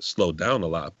slowed down a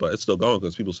lot, but it's still going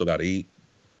because people still got to eat.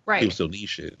 Right. People still need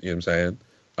shit. You know what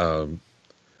I'm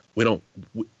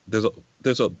saying?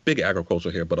 There's a big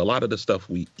agriculture here, but a lot of the stuff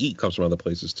we eat comes from other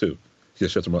places too.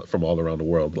 It's just from all around the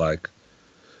world. Like,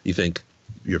 you think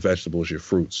your vegetables, your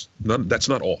fruits, that's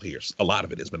not all here. A lot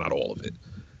of it is, but not all of it.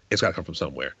 It's got to come from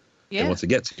somewhere. Yeah. And once it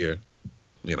gets here,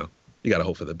 you got to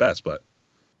hope for the best. But,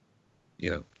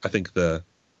 I think the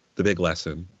big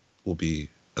lesson will be,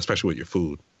 especially with your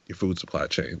food supply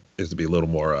chain, is to be a little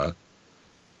more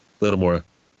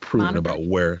prudent about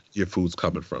where your food's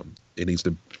coming from. It needs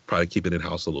to probably keep it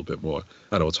in-house a little bit more.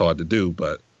 I know it's hard to do,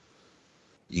 but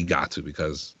you got to,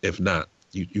 because if not,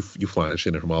 you flying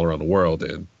shit in from all around the world,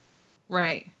 and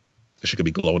right, shit could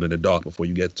be glowing in the dark before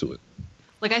you get to it.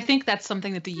 Like, I think that's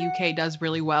something that the UK does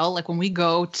really well. Like, when we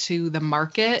go to the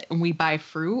market and we buy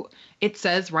fruit, it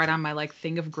says right on my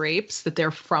thing of grapes that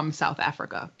they're from South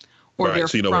Africa, or right,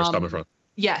 so you know where it's coming from.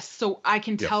 Yes, so I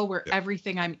can tell where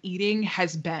everything I'm eating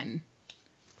has been.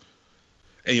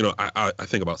 And I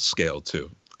think about scale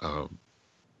too.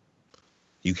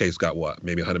 UK's got what,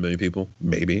 maybe 100 million people,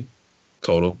 maybe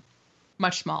total.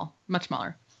 Much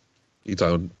smaller. You're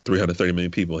talking 330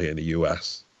 million people here in the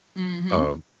U.S.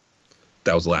 Mm-hmm.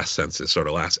 That was the last census, or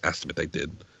the last estimate they did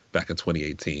back in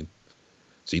 2018.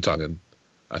 So you're talking,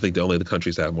 I think the only the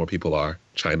countries that have more people are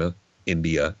China,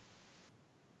 India,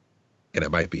 and that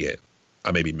might be it.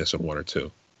 I may be missing one or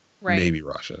two. Right. Maybe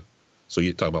Russia. So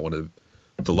you're talking about one of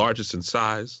the largest in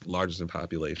size, largest in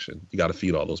population. You got to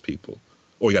feed all those people,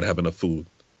 or you got to have enough food,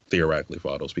 theoretically,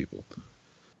 for all those people.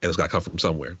 And it's got to come from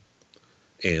somewhere.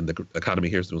 And the economy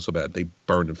here is doing so bad, they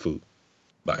burning food.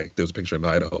 Like, there's a picture in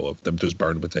Idaho of them just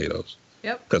burning potatoes.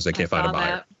 Yep. Because they can't find a buyer.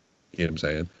 That. You know what I'm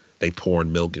saying? They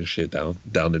pouring milk and shit down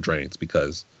the drains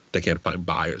because they can't find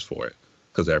buyers for it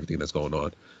because of everything that's going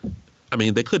on. I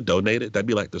mean, they could donate it. That'd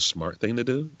be like the smart thing to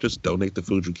do. Just donate the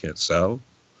food you can't sell.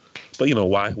 But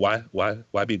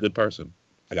why be a good person?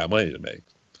 I got money to make.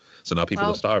 So now people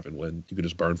are starving when you could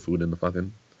just burn food in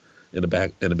the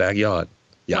backyard.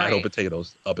 Yeah, right. Idaho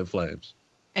potatoes up in flames.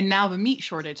 And now the meat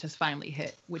shortage has finally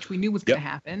hit, which we knew was going to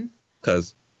happen.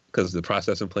 Because the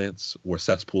processing plants were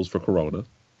cesspools for corona.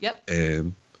 Yep.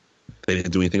 And they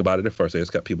didn't do anything about it at first. They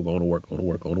just kept people going to work.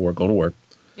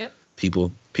 Yep.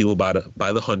 People by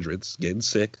the hundreds getting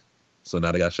sick. So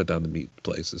now they got to shut down the meat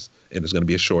places. And there's going to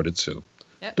be a shortage soon.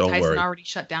 Yep. Don't Tyson worry. Already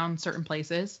shut down certain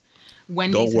places.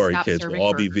 Wendy's Don't worry, stopped kids. We'll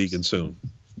all burgers. be vegan soon.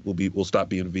 We'll stop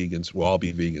being vegans. We'll all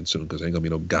be vegan soon because there ain't going to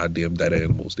be no goddamn dead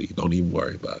animals to eat. Don't even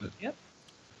worry about it. Yep.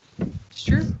 It's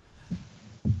true.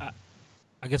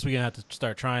 I guess we're going to have to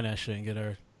start trying that shit and get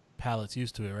our palates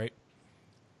used to it, right?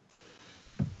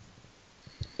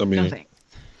 I mean, nothing.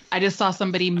 I just saw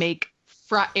somebody make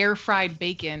air-fried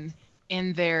bacon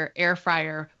in their air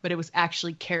fryer, but it was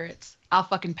actually carrots. I'll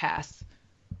fucking pass.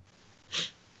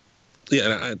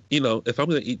 Yeah, and if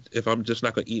I'm just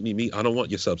not gonna eat any meat, I don't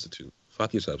want your substitute.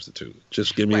 Fuck your substitute.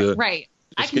 Just give me Right.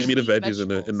 I just can give me the eat veggies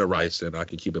and the vegetables, rice, and I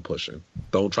can keep it pushing.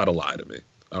 Don't try to lie to me.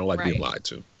 I don't like being Right. lied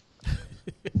to.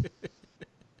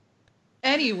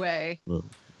 Anyway, No, All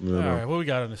no. right, what we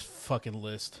got on this fucking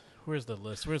list? Where's the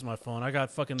list? Where's my phone? I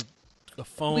got fucking a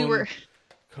phone, we were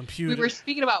computer.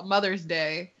 speaking about Mother's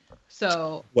Day,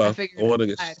 so I Well, figured I want to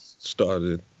get I'd,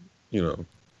 started. You know,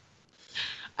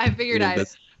 I figured I'd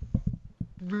that's-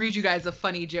 read you guys a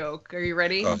funny joke. Are you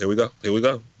ready? oh, here we go. Here we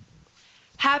go.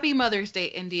 Happy Mother's Day,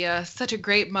 India. Such a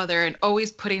great mother and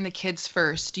always putting the kids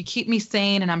first. You keep me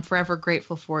sane and I'm forever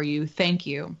grateful for you. Thank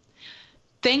you.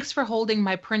 Thanks for holding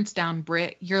my prince down,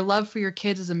 Britt. Your love for your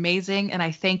kids is amazing and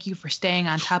I thank you for staying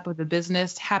on top of the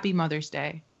business. Happy Mother's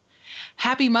Day.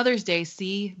 Happy Mother's Day,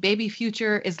 C. Baby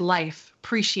Future is life.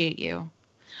 Appreciate you.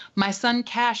 My son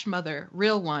Cash mother,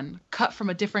 real one, cut from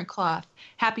a different cloth.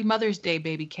 Happy Mother's Day,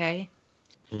 baby K.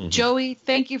 Mhm. Joey,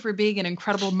 thank you for being an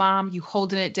incredible mom. You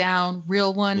holding it down.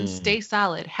 Real one, Mm. stay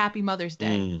solid. Happy Mother's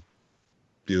Day. Mm.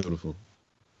 Beautiful.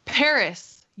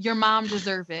 Paris, your mom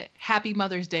deserve it. Happy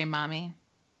Mother's Day, mommy.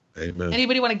 Amen.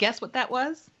 Anybody want to guess what that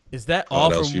was? Is that Oh, all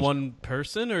that was from Future. one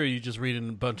person, or are you just reading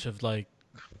a bunch of like?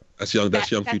 That's young.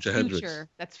 That's young That's Future Hendrix.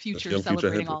 That's Future young Future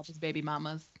celebrating all Hendrix. of his baby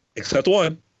mamas. Except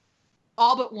one.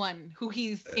 All but one, who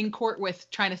he's in court with,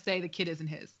 trying to say the kid isn't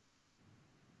his.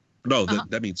 No, Uh-huh.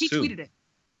 that means He two. tweeted it.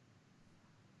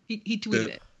 He tweeted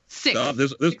it. Six. No,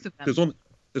 Six of them.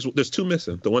 there's two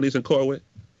missing. The one he's in court with,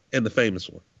 and the famous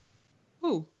one,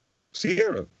 Who?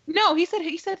 Sierra. No, he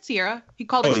said Sierra. He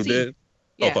called Oh, her he C. did.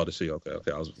 Yeah. Oh, called it C. Okay.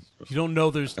 I was. You don't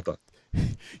know there's. I thought.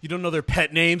 You don't know their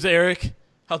pet names, Eric.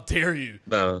 How dare you?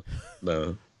 Nah,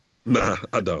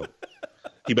 I don't.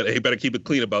 He better keep it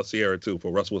clean about Sierra too,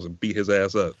 for Russ wasn't beat his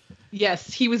ass up.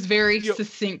 Yes, he was very Yo,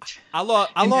 succinct. I in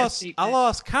that lost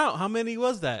statement. count. How many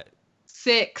was that?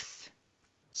 6.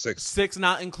 6. 6,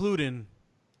 not including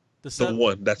the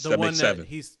one that one makes that 7.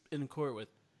 he's in court with.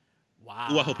 Wow.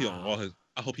 Ooh, I hope he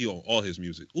on all his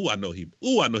music. I know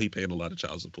he paying a lot of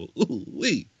child support. Ooh,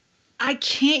 wee. I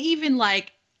can't even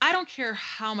I don't care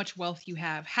how much wealth you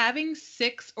have. Having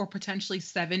 6 or potentially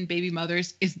 7 baby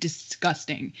mothers is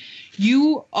disgusting.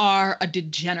 You are a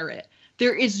degenerate.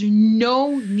 There is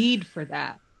no need for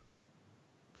that.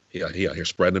 He out here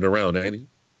spreading it around, ain't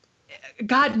he?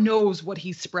 God knows what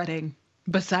he's spreading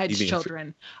besides He being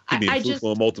children. He being I just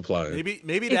fruitful and multiplying.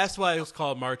 Maybe that's why it was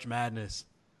called March Madness.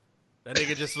 That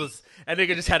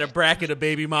nigga just had a bracket of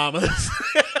baby mamas.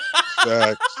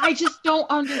 I just don't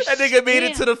understand. That nigga made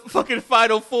it to the fucking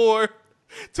Final Four.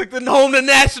 Took them home the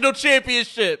national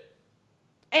championship.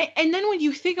 And then when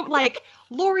you think of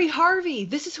Lori Harvey,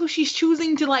 this is who she's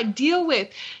choosing to deal with.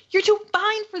 You're too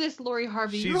fine for this, Lori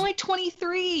Harvey. You're only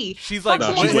 23. She's Fuck like,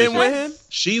 someone she's who with has- him.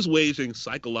 She's waging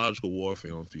psychological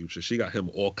warfare on Future. She got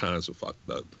him all kinds of fucked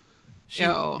up.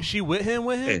 She with him?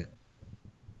 And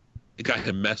it got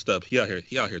him messed up. He out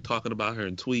here talking about her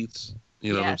in tweets.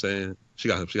 You know what I'm saying? She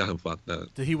got him fucked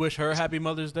up. Did he wish her happy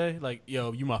Mother's Day? Like,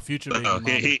 yo, you my future baby mama.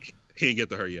 He ain't get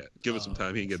to her yet. Give it some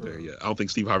time. He ain't get there yet. I don't think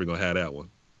Steve Harvey gonna have that one.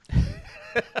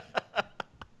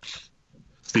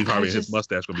 Steve Harvey and his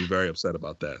mustache gonna be very upset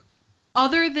about that.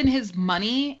 Other than his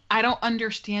money, I don't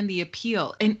understand the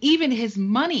appeal. And even his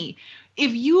money,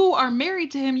 if you are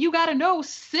married to him, you got to know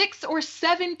 6 or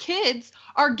 7 kids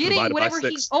are getting Divided by whatever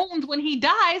he 6. owns when he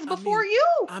dies before you.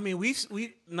 I mean,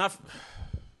 we not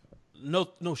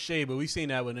no shade, but we've seen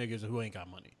that with niggas who ain't got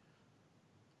money.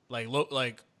 We've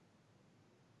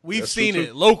That's seen true, it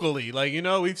too. locally.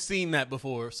 We've seen that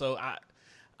before. So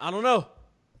I don't know.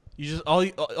 You just all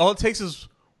it takes is,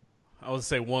 I would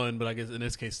say 1, but I guess in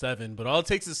this case 7. But all it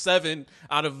takes is 7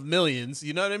 out of millions.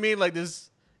 You know what I mean? There's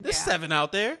 7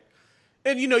 out there,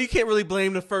 and you can't really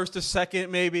blame the first or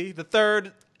second, maybe the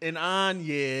third and on.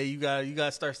 Yeah, you got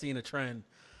to start seeing a trend,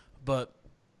 but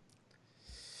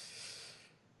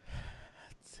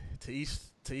to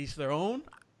each their own,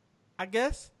 I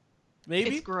guess.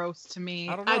 Maybe It's gross to me.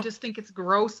 I don't know. I just think it's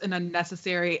gross and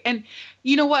unnecessary. And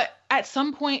you know what? At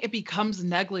some point, it becomes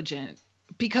negligent.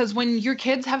 Because when your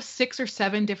kids have 6 or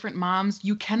 7 different moms,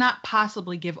 you cannot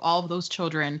possibly give all of those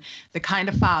children the kind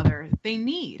of father they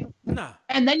need. nah.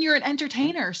 And then you're an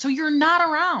entertainer, so you're not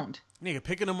around. Nigga,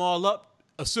 picking them all up,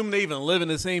 assuming they even live in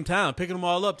the same town, picking them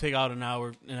all up take out an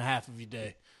hour and a half of your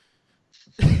day.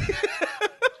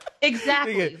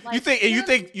 Exactly.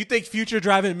 Nigga, you think Future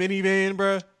driving a minivan,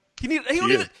 bro? He need a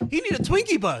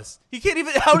Twinkie bus. He can't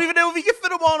even. I don't even know if he can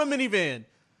fit them all in a minivan.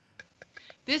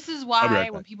 This is I'll be why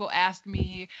right when back. people ask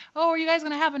me, "Oh, are you guys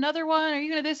gonna have another one? Are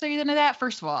you gonna this? Are you gonna that?"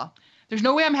 First of all, There's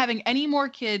no way I'm having any more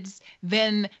kids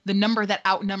than the number that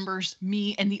outnumbers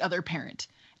me and the other parent.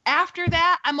 After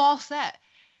that, I'm all set.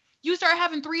 You start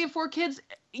having 3 and 4 kids,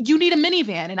 you need a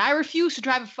minivan. And I refuse to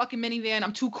drive a fucking minivan.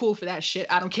 I'm too cool for that shit.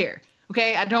 I don't care.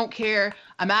 Okay? I don't care.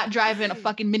 I'm not driving a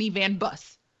fucking minivan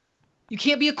bus. You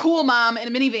can't be a cool mom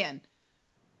in a minivan.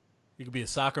 You could be a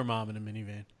soccer mom in a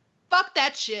minivan. Fuck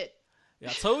that shit.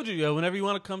 Yeah, I told you, yo, whenever you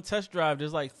want to come test drive,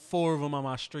 there's like 4 of them on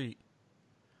my street.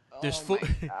 There's Oh four.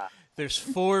 my God.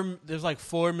 There's like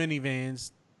 4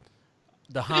 minivans.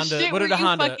 The Honda. shit What are where the you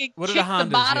Honda? fucking What are the kick the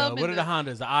Hondas? bottom Yo? What are and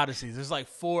the Hondas? The Odysseys. There's like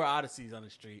 4 Odysseys on the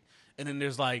street, and then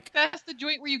there's like That's the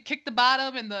joint where you kick the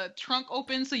bottom and the trunk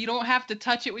opens so you don't have to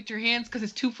touch it with your hands because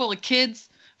it's too full of kids.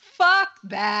 Fuck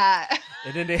that.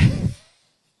 and then they, and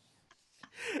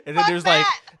then Fuck there's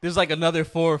that. like another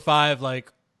 4 or 5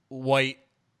 like white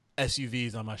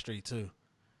SUVs on my street too.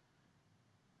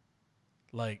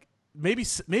 Like maybe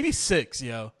 6,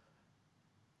 yo.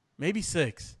 Maybe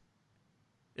 6.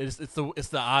 It's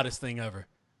the oddest thing ever.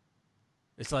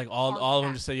 It's like all of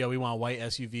them just say, "Yo, we want white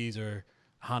SUVs or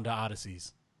Honda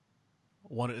Odysseys."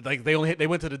 One like they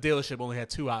went to the dealership, only had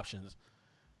 2 options.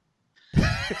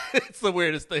 It's the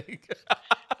weirdest thing.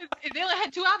 They only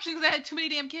had 2 options because they had too many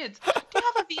damn kids. Do you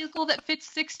have a vehicle that fits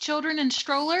 6 children in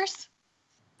strollers?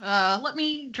 Let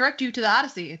me direct you to the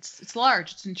Odyssey. It's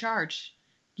large. It's in charge.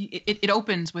 It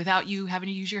opens without you having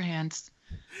to use your hands.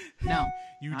 No,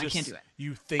 I can't do it.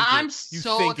 You think I'm you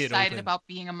so think excited about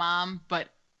being a mom, but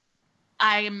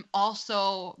I'm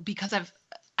also because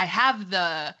I have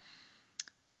the.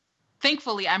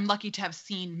 Thankfully, I'm lucky to have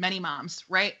seen many moms,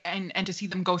 right? And to see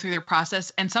them go through their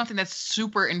process. And something that's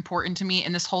super important to me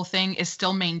in this whole thing is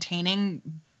still maintaining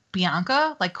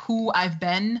Bianca, like who I've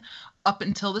been up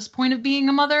until this point of being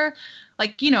a mother.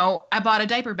 Like, you know, I bought a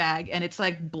diaper bag and it's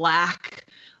like black,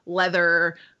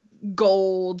 leather,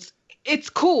 gold.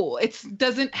 It's cool. It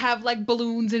doesn't have like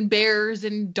balloons and bears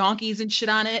and donkeys and shit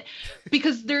on it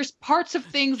because there's parts of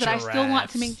things that I still want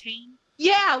to maintain.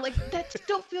 Yeah, like that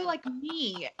still feel like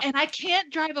me. And I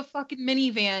can't drive a fucking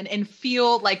minivan and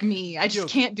feel like me. I just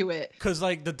can't do it. Cause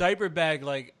like the diaper bag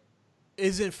like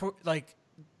isn't for like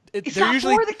It's they're not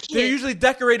usually for the kid. they're usually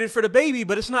decorated for the baby,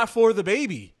 but it's not for the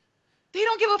baby. They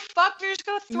don't give a fuck. They're just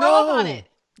gonna throw up on it.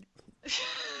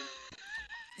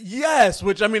 Yes,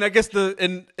 which I mean, I guess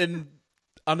and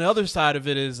on the other side of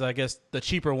it is, I guess the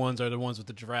cheaper ones are the ones with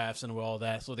the giraffes and all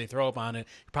that. So they throw up on it.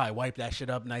 You probably wipe that shit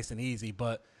up nice and easy.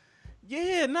 But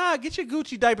yeah, get your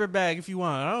Gucci diaper bag if you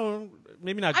want.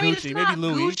 Maybe not Gucci, it's maybe not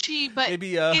Louis. Gucci, but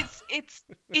maybe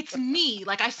it's me.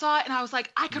 Like I saw it and I was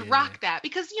like, I could rock that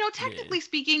because technically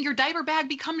speaking, your diaper bag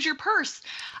becomes your purse.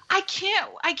 I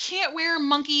can't wear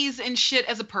monkeys and shit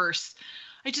as a purse.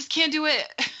 I just can't do it.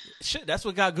 Shit, that's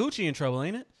what got Gucci in trouble,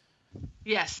 ain't it?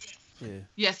 Yes. Yeah.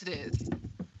 Yes, it is.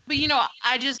 But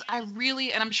I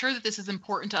really, and I'm sure that this is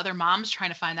important to other moms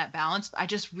trying to find that balance, but I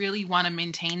just really want to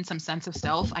maintain some sense of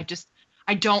self.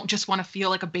 I don't just want to feel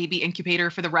like a baby incubator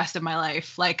for the rest of my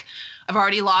life. Like I've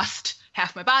already lost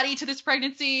half my body to this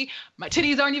pregnancy. My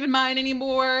titties aren't even mine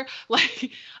anymore.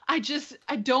 Like I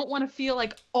don't want to feel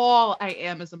like all I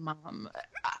am is a mom.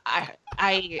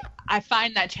 I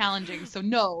find that challenging. So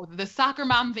no, the soccer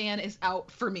mom van is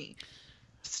out for me.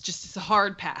 It's a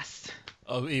hard pass.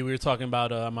 Oh, we were talking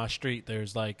about on my street.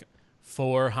 There's like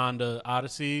 4 Honda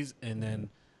Odysseys and then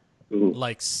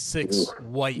like 6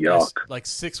 white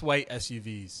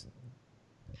SUVs.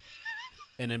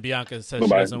 And then Bianca says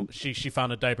she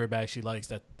found a diaper bag she likes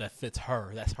that fits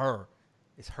her. That's her.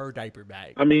 It's her diaper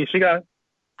bag. I mean, she got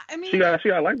like she got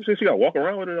to walk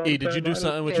around with it. Did you do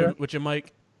something with your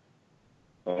mic?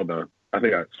 Hold on. I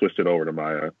think I switched it over to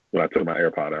my when I took my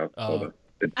AirPod out. Hold on.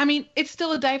 It's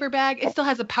still a diaper bag. It still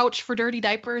has a pouch for dirty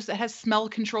diapers. It has smell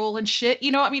control and shit.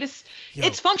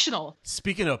 It's functional.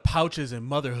 Speaking of pouches and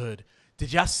motherhood,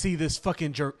 did y'all see this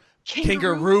fucking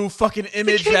kangaroo fucking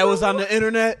image that was on the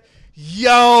internet?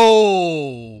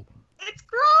 Yo! It's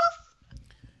gross.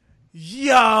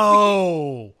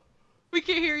 Yo! We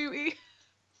can't hear you, E.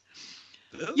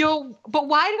 Yo, but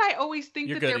why did I always think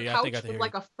You're that good, their pouch was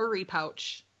like a furry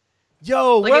pouch?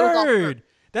 Yo, like word!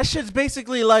 That shit's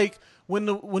basically like when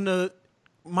the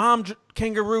mom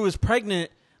kangaroo is pregnant,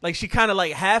 like she kind of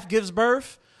like half gives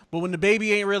birth, but when the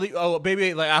baby ain't really, baby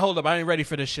ain't like, hold up, I ain't ready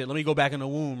for this shit. Let me go back in the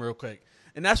womb real quick.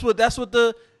 And that's what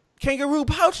the kangaroo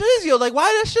pouch is, yo. Like,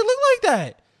 why does that shit look like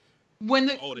that? When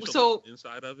the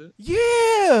inside of it?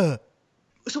 Yeah.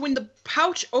 So when the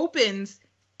pouch opens,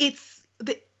 it's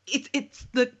the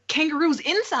kangaroo's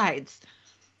insides.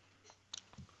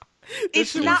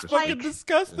 It's not fucking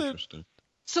disgusting.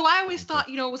 So I always thought,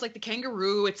 it was like the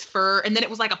kangaroo, its fur, and then it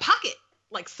was like a pocket.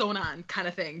 like sewn on kind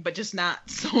of thing, but just not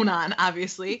sewn on,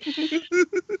 obviously. I'm like,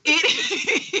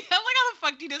 how the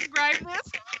fuck do you describe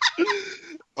this?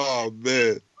 Oh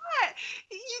man.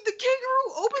 The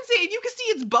kangaroo opens it and you can see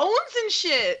its bones and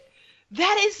shit.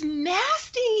 That is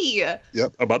nasty.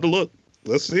 Yep, I'm about to look.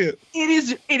 Let's see it.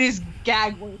 It is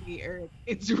gag worthy, Eric.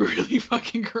 It's really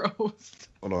fucking gross.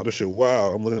 Oh no, this shit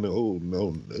wow. I'm looking at oh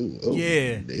no. Oh,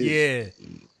 Yeah. no. Yeah.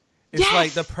 It's Yes!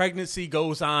 like the pregnancy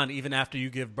goes on even after you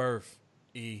give birth.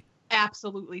 E.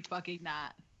 Absolutely fucking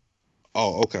not.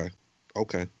 Oh, okay.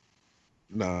 Okay.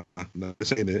 Nah,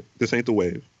 this ain't it. This ain't the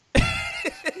wave.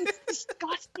 It's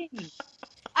disgusting.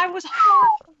 I was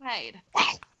horrified.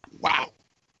 Wow.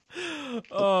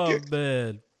 Oh Okay.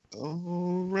 man.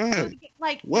 All right.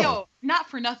 Like, Wow. yo, not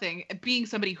for nothing, being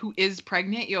somebody who is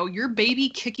pregnant, yo, your baby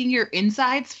kicking your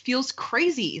insides feels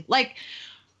crazy. Like,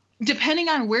 depending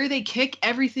on where they kick,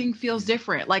 everything feels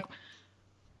different. Like,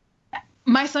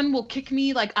 my son will kick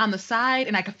me, like, on the side,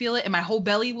 and I can feel it, and my whole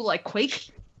belly will, like, quake.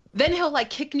 Then he'll, like,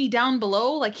 kick me down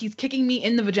below, like he's kicking me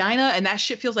in the vagina, and that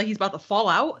shit feels like he's about to fall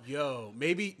out. Yo,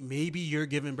 maybe you're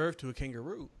giving birth to a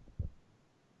kangaroo.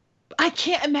 I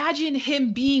can't imagine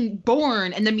him being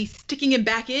born and then me sticking him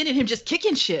back in and him just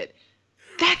kicking shit.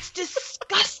 That's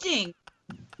disgusting.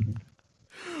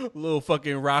 Little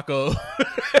fucking Rocco.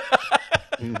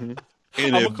 Mm-hmm.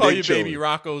 I'm gonna call you baby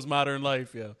Rocco's Modern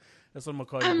Life, yo. That's what I'm gonna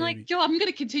call you. I'm baby. like, yo, I'm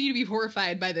gonna continue to be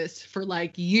horrified by this for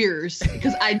like years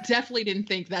because I definitely didn't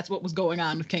think that's what was going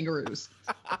on with kangaroos.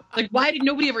 Like, why did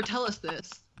nobody ever tell us this?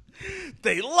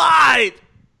 They lied.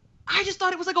 I just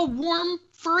thought it was like a warm,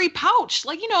 furry pouch.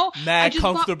 Like, you know, Mad I just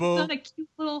comfortable. thought it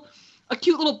was a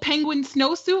cute little penguin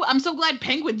snowsuit. I'm so glad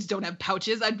penguins don't have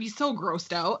pouches. I'd be so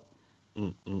grossed out.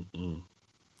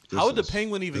 How would the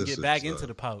penguin even get back into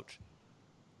the pouch?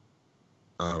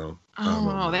 I don't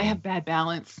know. They have bad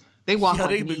balance. They walk Yo,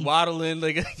 like they me. be waddling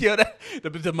like yo.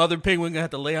 The mother penguin gonna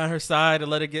have to lay on her side and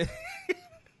let it get.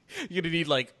 You're gonna need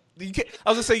like I was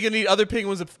gonna say you're gonna need other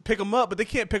penguins to pick them up, but they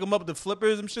can't pick them up with the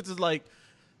flippers. Them shits is like,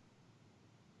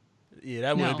 yeah,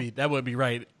 that wouldn't be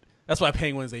right. That's why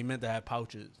penguins they meant to have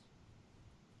pouches.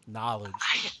 Knowledge.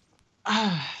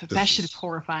 That shit is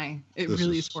horrifying. It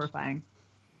really is horrifying.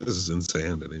 This is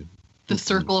insanity. The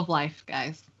circle of life,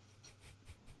 guys.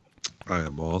 I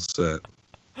am all set.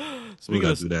 We Speaking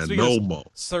gotta of, do that speaking no of more.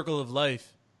 Circle of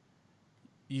life.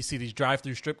 You see these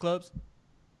drive-through strip clubs?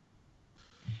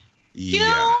 Yeah. You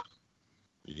know,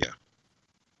 Yeah.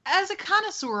 as a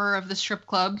connoisseur of the strip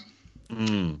club,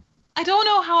 Mm. I don't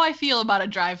know how I feel about a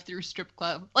drive-through strip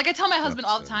club. Like, I tell my husband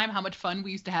all the Absolutely. time how much fun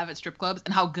we used to have at strip clubs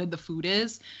and how good the food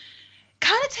is.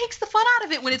 Kind of takes the fun out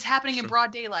of it when it's happening in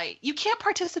broad daylight. You can't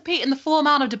participate in the full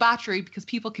amount of debauchery because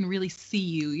people can really see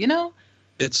you, you know?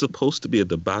 It's supposed to be a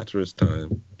debaucherous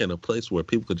time in a place where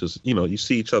people could just, you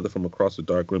see each other from across the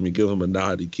dark room. You give them a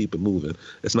nod, you keep it moving.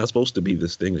 It's not supposed to be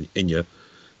this thing in your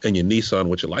Nissan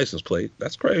with your license plate.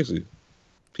 That's crazy.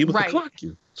 People can clock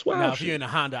you. It's wild Now, if shit. you're in a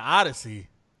Honda Odyssey,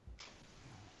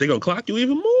 They're gonna clock you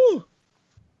even more.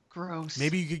 Gross.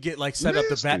 maybe you could get like set up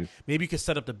the back. Nasty. Maybe you could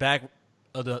set up the back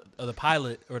of the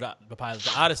pilot or the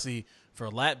Odyssey for a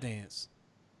lap dance.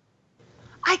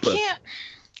 I can't.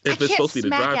 If I it's supposed to be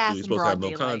the can't smack drive-through, ass you're in supposed to have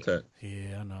broad no daylight. contact.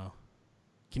 Yeah, I know.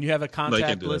 Can you have a you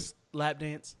can't do contactless lap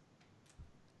dance?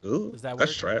 Ooh, Does that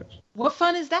that's work? trash. What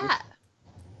fun is that?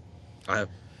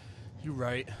 You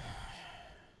right.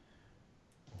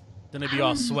 Then they'd be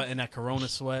all sweating that Corona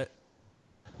sweat.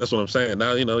 That's what I'm saying.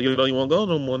 Now you don't even want to go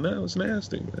no more. Now it's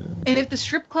nasty, man. And if the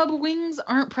strip club wings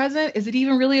aren't present, is it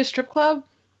even really a strip club?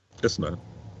 It's not.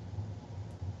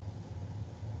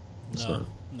 It's No, not.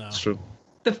 no. It's true.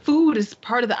 The food is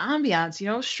part of the ambiance, you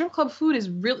know? Strip club food is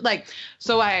really like,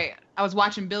 so I was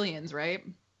watching Billions, right?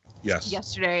 Yes.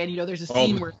 Yesterday, and there's a Oh,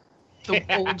 scene where the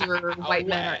older white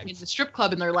men are in the strip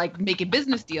club and they're like making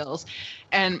business deals.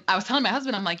 And I was telling my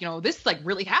husband, I'm like, this like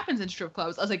really happens in strip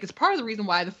clubs. I was like, it's part of the reason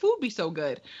why the food be so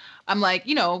good. I'm like,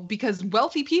 because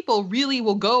wealthy people really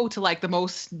will go to like the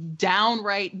most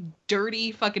downright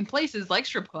dirty fucking places like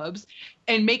strip clubs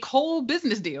and make whole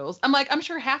business deals. I'm like, I'm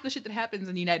sure half the shit that happens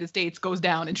in the United States goes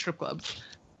down in strip clubs.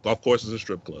 Golf courses and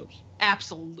strip clubs.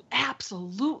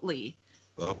 Absolutely.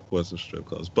 Golf courses and strip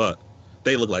clubs. But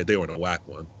they look like they were in a whack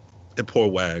one. And poor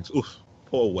Wags. Oof.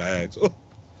 Poor Wags. Oh.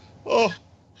 Oh.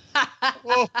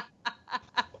 Oh.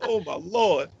 Oh, my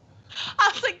Lord.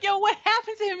 I was like, yo, what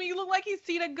happened to him? He looked like he's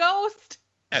seen a ghost.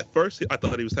 At first, I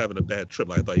thought he was having a bad trip.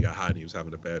 Like, I thought he got high and he was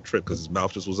having a bad trip because his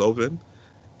mouth just was open.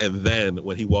 And then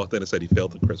when he walked in and said he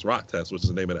failed the Chris Rock test, which is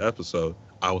the name of the episode,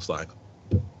 I was like,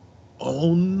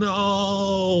 oh,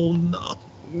 no.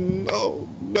 no,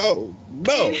 no, It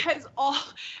no. has all.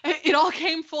 It all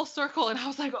came full circle, and I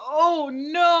was like, oh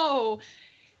no,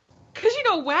 because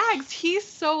Wags, he's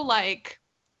so like.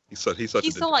 He's such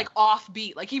a Like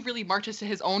offbeat. Like he really marches to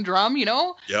his own drum,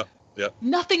 Yep, yep.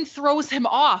 Nothing throws him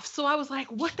off. So I was like,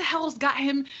 what the hell's got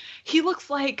him? He looks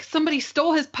like somebody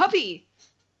stole his puppy.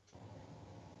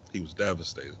 He was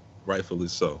devastated. Rightfully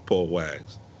so. Poor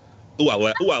Wags. I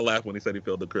laughed when he said he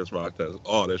failed the Chris Rock test.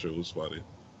 Oh, that shit was funny.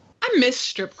 I miss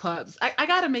strip clubs. I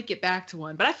gotta make it back to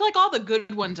one. But I feel like all the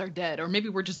good ones are dead. Or maybe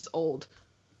we're just old.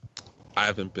 I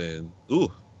haven't been.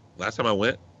 Last time I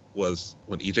went was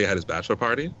when EJ had his bachelor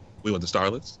party. We went to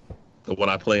Starlet's. The one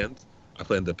I planned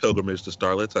the pilgrimage to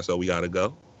Starlet's. I said we gotta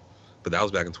go. But that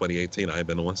was back in 2018. I ain't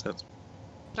been to one since.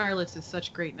 Starlet's is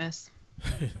such greatness.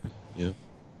 Yeah.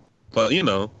 But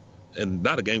and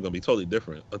now the game gonna be totally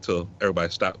different until everybody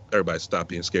stop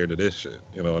being scared of this shit.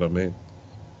 You know what I mean?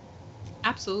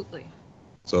 Absolutely.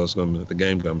 So the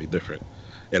game gonna be different.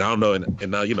 And I don't know,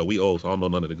 and now we old, so I don't know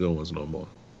none of the good ones no more.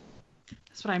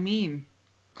 That's what I mean.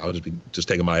 I'll just be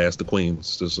taking my ass to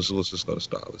Queens. Let's just go to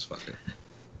Starlet's. Fuck it.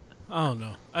 I don't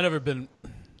know. I've never been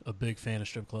a big fan of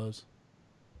strip clubs.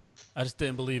 I just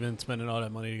didn't believe in spending all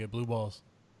that money to get blue balls.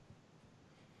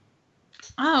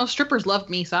 Oh, strippers loved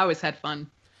me, so I always had fun.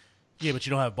 Yeah, but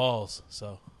you don't have balls,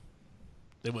 so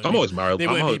they wouldn't. I'm always married.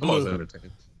 I'm always blue.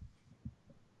 entertained.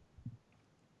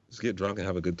 Just get drunk and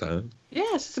have a good time. Yeah,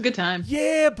 it's just a good time.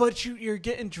 Yeah, but you're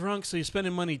getting drunk, so you're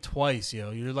spending money twice,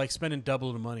 yo. You're like spending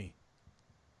double the money.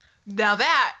 Now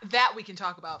that we can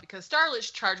talk about, because Starlet's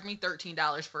charged me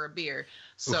 $13 for a beer.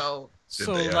 So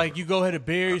like you go hit a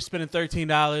beer, you're spending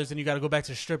 $13, and you got to go back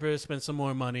to the stripper, spend some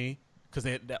more money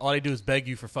because all they do is beg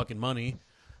you for fucking money.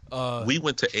 We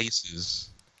went to Aces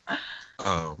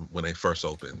when they first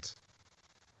opened.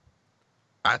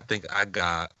 I think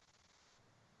I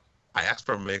asked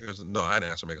for Makers. No, I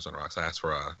didn't ask for Makers on the Rocks. I asked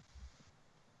for I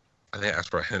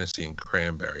asked for a Hennessy and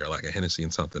cranberry, or like a Hennessy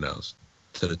and something else,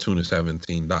 to the tune of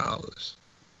 $17.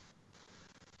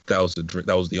 That was the drink.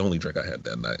 That was the only drink I had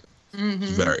that night. Mm-hmm.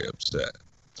 Very upset.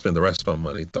 Spend the rest of my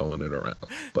money throwing it around,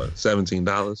 but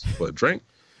 $17 for a drink.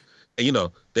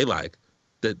 And they're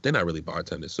not really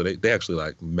bartenders, so they actually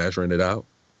like measuring it out.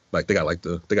 Like they got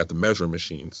the measuring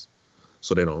machines,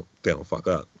 so they don't fuck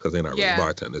up because they're not really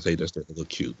bartenders. They just look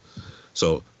cute.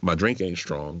 So my drink ain't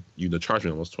strong. You charge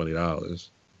me almost $20.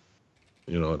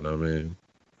 You know what I mean?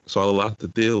 It's all a lot to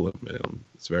deal with, man.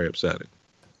 It's very upsetting.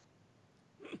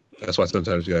 That's why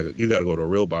sometimes you gotta go to a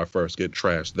real bar first, get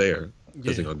trashed there,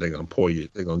 because they're gonna pour you,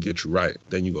 they're gonna get you right.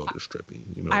 Then you go to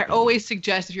stripping. I always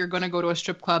suggest, if you're gonna go to a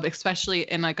strip club, especially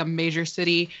in like a major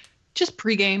city, just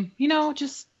pregame.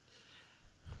 Just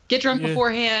get drunk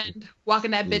beforehand, walk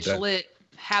in that bitch lit,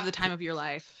 have the time of your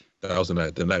life. That was the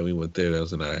night. The night we went there, that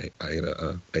was the night I had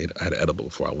an edible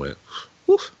before I went.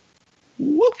 Woof.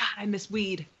 Woof. God, I miss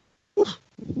weed. Woof.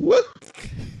 Woof.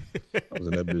 I was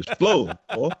in that bitch floating,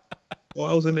 boy.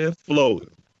 I was in there floating.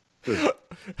 They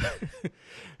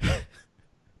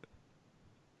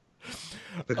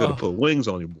could have put wings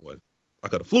on you, boy. I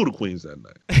could have flew to Queens that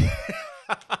night.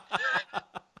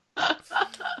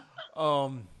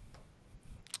 All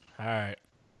right.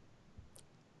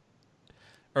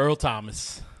 Earl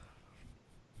Thomas.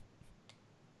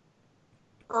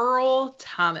 Earl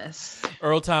Thomas,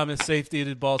 safety of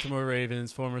the Baltimore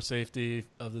Ravens, former safety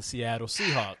of the Seattle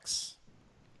Seahawks.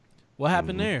 What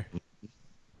happened there?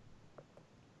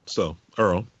 So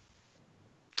Earl,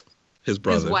 his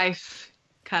brother, his wife,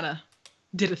 kind of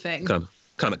did a thing. Kind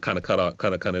of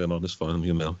cut in on this fun.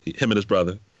 Him and his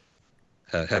brother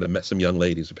had met some young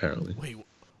ladies apparently. Wait,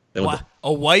 what?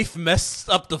 A wife messed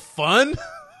up the fun?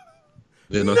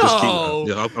 No.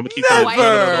 I'm gonna keep never. Don't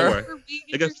worry. We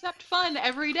intercept fun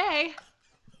every day.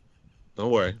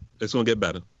 Don't worry, it's gonna get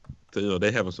better. So,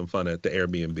 they having some fun at the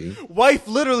Airbnb. Wife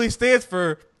literally stands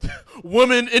for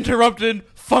woman interrupted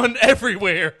fun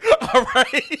everywhere. All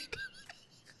right.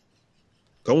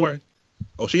 Don't worry.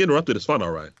 Oh, she interrupted his fun.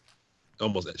 All right. She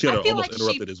almost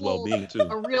interrupted his well-being too.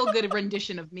 A real good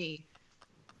rendition of me.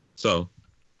 So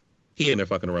he ain't there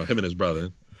fucking around. Him and his brother.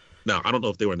 Now, I don't know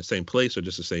if they were in the same place or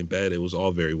just the same bed. It was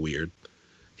all very weird.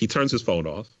 He turns his phone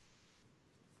off.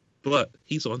 But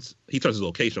he turns his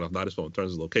location off, not his phone,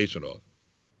 turns his location off.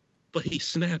 But he's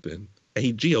snapping and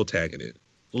he geotagging it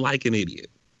like an idiot.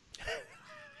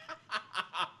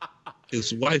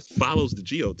 His wife follows the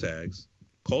geotags,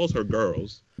 calls her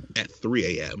girls at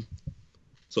 3 a.m.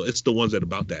 So it's the ones that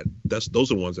about that.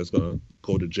 Those are the ones that's gonna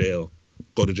go to jail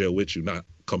with you, not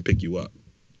come pick you up.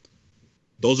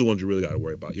 Those are the ones you really got to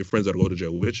worry about. Your friends that'll go to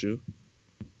jail with you,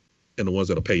 and the ones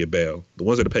that'll pay your bail. The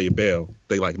ones that'll pay your bail,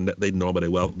 they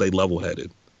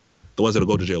level-headed. The ones that'll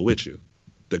go to jail with you,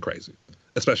 they're crazy,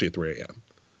 especially at 3 a.m.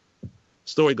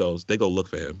 Story goes, they go look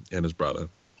for him and his brother.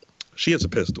 She has a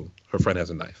pistol. Her friend has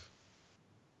a knife.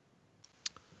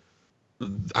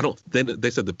 They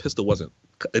said the pistol it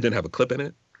didn't have a clip in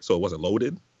it, so it wasn't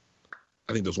loaded.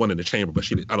 I think there was one in the chamber, but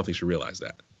I don't think she realized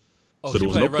that. Oh, so she there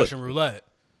was played no Russian clip. roulette.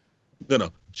 No.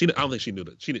 I don't think she knew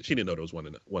that. She didn't know there was one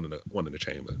in the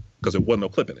chamber because there wasn't no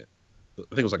clip in it. I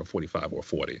think it was like a 45 or a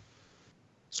 40.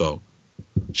 So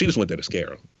she just went there to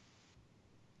scare him.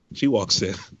 She walks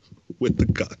in with the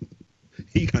gun.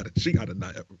 She got a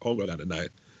knife. Homegirl got a knife.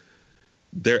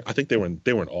 I think they were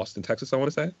in Austin, Texas. I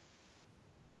want to say.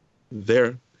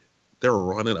 They're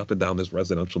running up and down this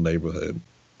residential neighborhood,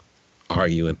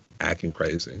 arguing, acting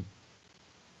crazy.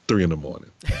 3 a.m.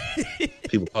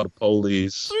 People call the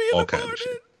police. All kinds of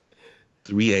shit.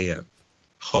 3 a.m.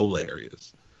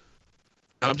 Hilarious.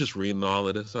 I'm just reading all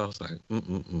of this. I was like,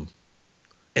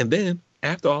 And then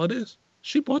after all of this,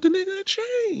 she bought the nigga a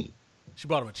chain. She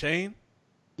bought him a chain?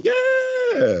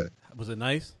 Yeah. Was it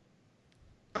nice?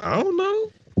 I don't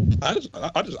know. I just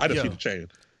see the chain.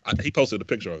 He posted a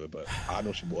picture of it, but I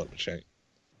know she bought him a chain.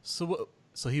 So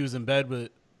he was in bed with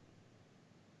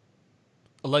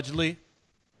allegedly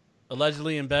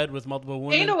in bed with multiple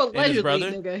women. Ain't no allegedly, and his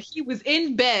brother? nigga. He was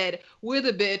in bed with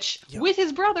a bitch, with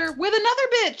his brother, with another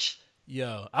bitch.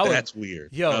 Yo, that's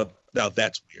weird. Yo, now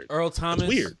that's weird. Earl Thomas,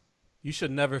 that's weird. You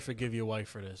should never forgive your wife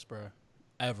for this, bro.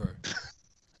 Ever.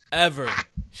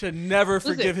 Should never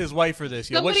forgive his wife for this.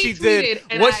 Yo, what she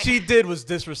did was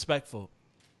disrespectful.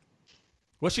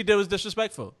 What she did was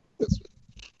disrespectful.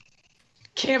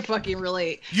 Can't fucking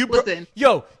relate. Listen.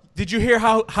 Yo, did you hear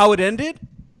how it ended?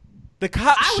 The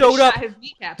cop showed up.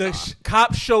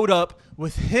 Cop showed up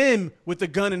with him with the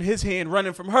gun in his hand,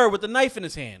 running from her with the knife in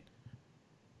his hand.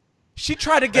 She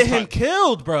tried to get him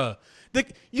killed, bro.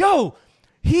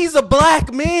 He's a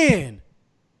black man.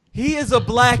 He is a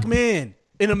black man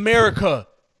in America.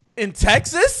 In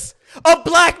Texas? A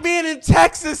black man in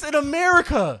Texas in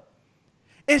America.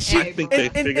 And I think they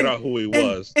figured out who he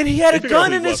was. And he had a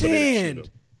gun in his hand.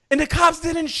 And the cops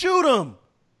didn't shoot him.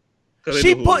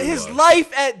 She put his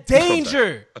life at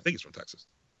danger. I think he's from Texas.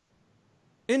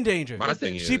 In danger. My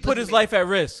thing is, she put his life at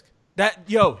risk.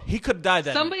 He could have died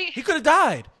that night. He could have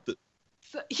died.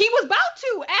 He was about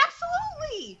to.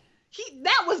 Absolutely.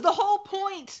 That was the whole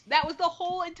point. That was the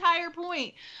whole entire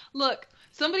point. Look,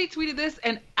 somebody tweeted this,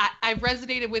 and I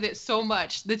resonated with it so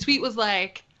much. The tweet was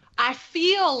like, I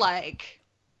feel like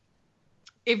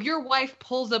if your wife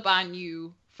pulls up on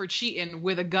you for cheating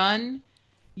with a gun,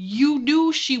 you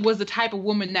knew she was the type of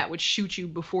woman that would shoot you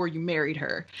before you married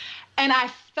her. And I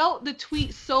felt the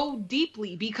tweet so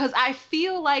deeply because I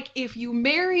feel like if you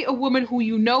marry a woman who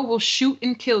you know will shoot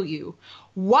and kill you,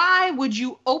 why would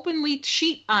you openly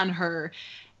cheat on her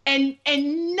and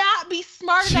not be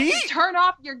smart enough to turn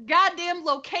off your goddamn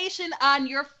location on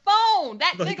your phone?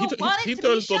 That nigga wanted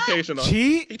to be shot.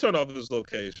 He turned off his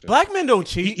location. Black men don't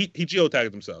cheat. He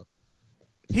geotagged himself.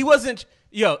 He wasn't.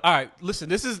 Yo, all right. Listen,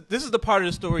 this is the part of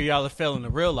the story y'all are failing to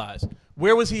realize.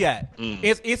 Where was he at? I'm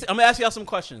gonna ask y'all some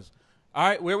questions. All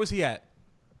right, where was he at?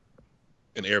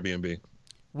 An Airbnb.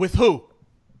 With who?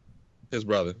 His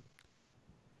brother.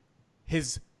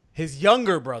 His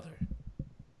younger brother.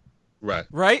 Right.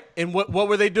 Right? And what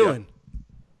were they doing?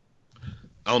 Yeah.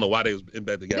 I don't know why they was in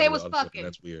bed together. They was fucking.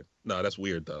 That's weird. No, that's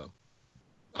weird though.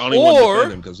 I don't even want to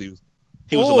defend him because he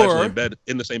was allegedly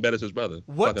in the same bed as his brother.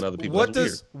 Fucking other people.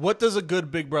 What does a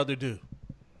good big brother do?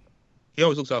 He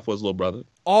always looks out for his little brother.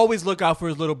 Always look out for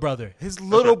his little brother. His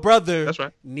little brother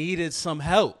needed some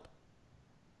help.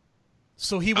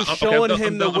 So he was showing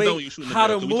him the way how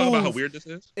to move. Can we talk about how weird this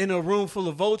is? In a room full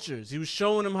of vultures. He was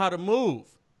showing him how to move.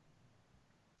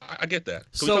 I get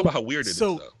that. Can we talk about how weird it is,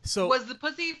 though? So was the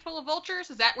pussy full of vultures?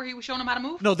 Is that where he was showing him how to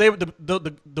move? No,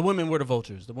 the women were the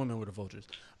vultures. The women were the vultures.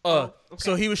 Okay.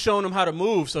 So he was showing him how to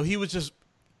move. So he was just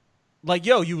like,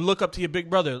 yo, you look up to your big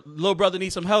brother. Little brother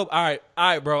needs some help. All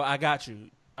right, bro, I got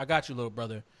you, little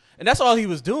brother. And that's all he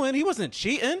was doing. He wasn't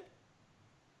cheating.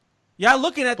 Y'all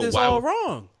looking at this all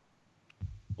wrong.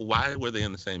 Why were they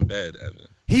in the same bed, Evan?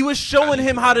 He was showing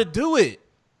him how to do it.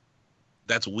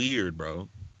 That's weird, bro.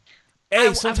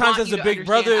 Hey, sometimes as a big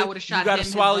brother, you got to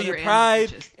swallow your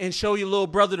pride and show your little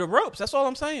brother the ropes. That's all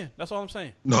I'm saying.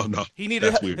 No. He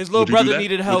needed help. His little brother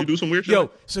needed help. Would you do some weird shit? Yo,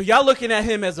 so y'all looking at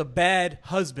him as a bad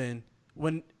husband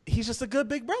when he's just a good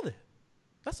big brother.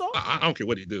 That's all. I don't care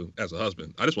what he do as a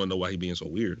husband. I just want to know why he being so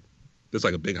weird. It's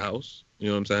like a big house. You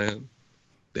know what I'm saying?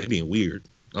 They being weird.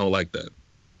 I don't like that.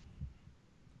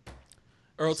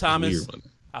 Earl Thomas,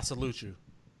 I salute you.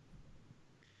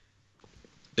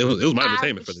 It was my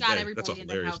entertainment for the day. That's a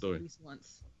hilarious story.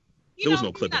 You There was know,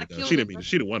 no clip in not the a gun. kill She mover.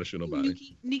 didn't want to shoot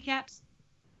nobody. Kneecaps.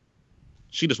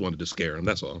 She just wanted to scare him.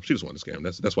 That's all. She just wanted to scare him.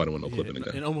 That's why there was no clip in the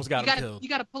gun. And almost got him killed. You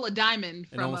got to pull a diamond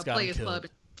from a Players Club.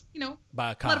 You know,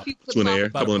 by a cop. let a few clips Two in the off. air,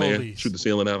 By couple the in the air, police. shoot the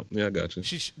ceiling out. Yeah, I got you.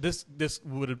 This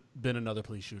would have been another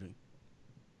police shooting,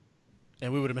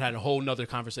 and we would have had a whole nother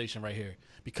conversation right here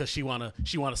because she wanna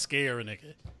scare a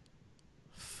nigga.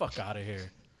 Fuck out of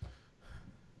here.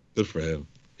 Good for him.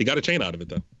 He got a chain out of it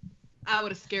though. I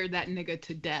would have scared that nigga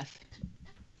to death.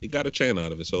 He got a chain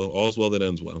out of it, so all's well that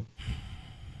ends well.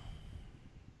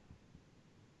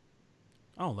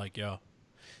 I don't like y'all.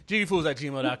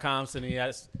 GGFools@gmail.com. Sending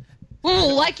us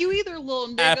Won't like you either, little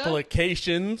nigga.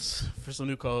 applications for some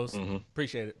new codes.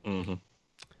 Appreciate it.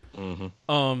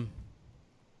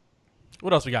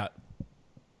 What else we got?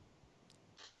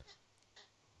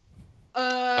 All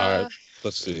right,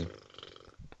 let's see.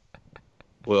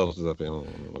 What else is up here?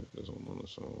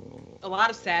 A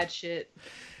lot of sad shit.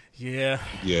 Yeah.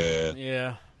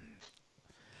 Yeah.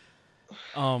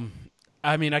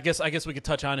 I mean, I guess we could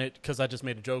touch on it because I just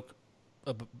made a joke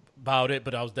about it,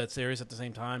 but I was dead serious at the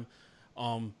same time.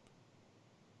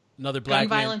 Another black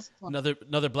man,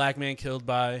 another black man killed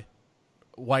by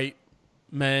white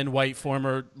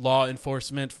former law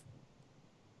enforcement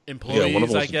employees. Yeah, one of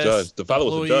them was I guess. a judge. The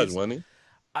fellow was a judge, wasn't he?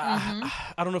 I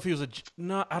don't know if he was I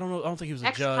don't think he was a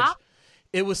Ex-cop? judge.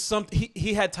 It was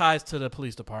he had ties to the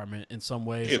police department in some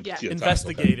way. Yeah.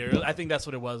 Investigator. Okay. I think that's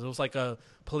what it was. It was like a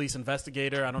police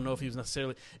investigator. I don't know if he was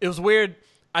necessarily. It was weird.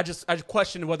 I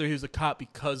questioned whether he was a cop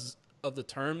because of the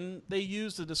term they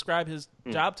used to describe his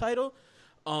job title.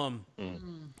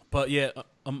 But yeah,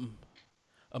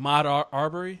 Ahmaud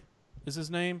Arbery is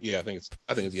his name. Yeah, I think it's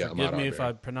Forgive Ahmaud me if I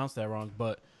Arbery. pronounced that wrong,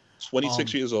 but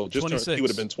 26 years old. Just 26. he would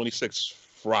have been 26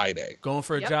 Friday. Going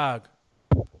for a jog.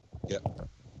 Yeah.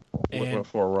 And, went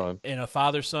for a run. And a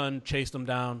father-son chased him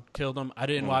down, killed him. I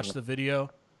didn't watch the video.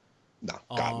 No,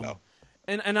 God no.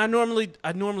 And I normally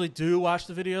do watch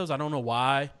the videos. I don't know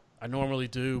why. I normally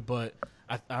do, but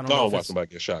I don't know. Watch somebody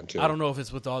get shot and killed. I don't know if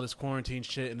it's with all this quarantine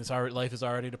shit and life is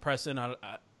already depressing.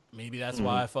 Maybe that's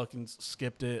why I fucking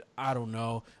skipped it. I don't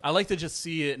know. I like to just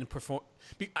see it and perform.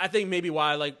 I think maybe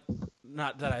why I like,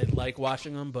 not that I like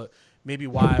watching them, but maybe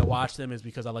why I watch them is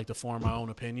because I like to form my own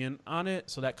opinion on it.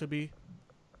 So that could be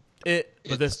it.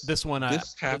 But this one I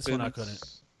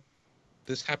couldn't.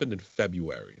 This happened in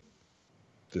February.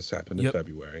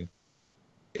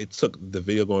 It took the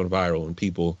video going viral and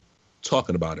people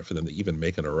talking about it for them to even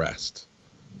make an arrest.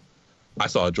 I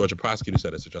saw a Georgia prosecutor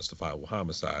said it's a justifiable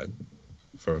homicide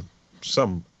for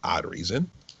some odd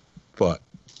reason, but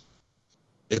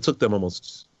it took them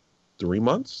almost 3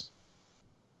 months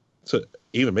to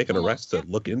even make an arrest to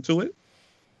look into it.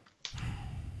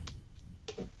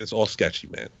 It's all sketchy,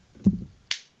 man.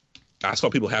 I saw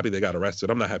people happy they got arrested.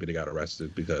 I'm not happy they got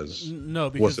arrested because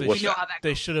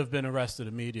they should have been arrested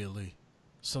immediately.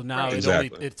 So now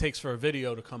it takes for a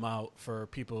video to come out for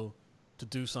people to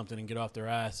do something and get off their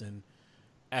ass, and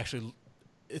actually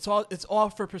it's all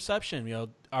for perception. You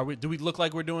know, do we look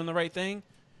like we're doing the right thing?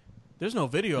 There's no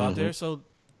video out there, so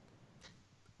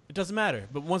it doesn't matter.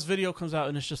 But once video comes out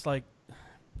and it's just like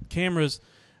cameras,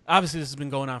 obviously this has been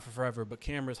going on for forever, but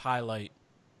cameras highlight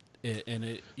it,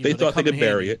 and they thought they could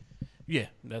bury it. Yeah,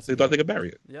 they thought they could bury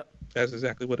it. Yep, that's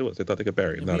exactly what it was. They thought they could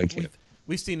bury it. No, they can't.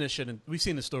 We've seen this shit. We've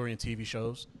seen the story in TV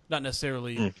shows, not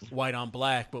necessarily white on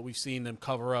black, but we've seen them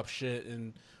cover up shit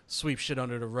and sweep shit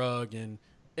under the rug, and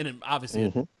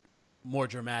obviously more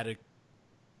dramatic,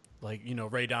 like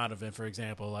Ray Donovan, for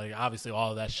example. Like obviously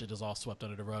all of that shit is all swept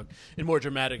under the rug in more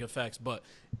dramatic effects, but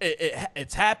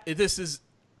this is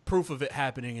proof of it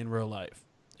happening in real life,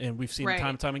 and we've seen it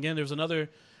time and time again. There's another.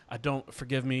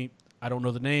 Forgive me, I don't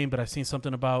know the name, but I've seen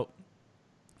something about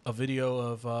a video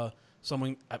of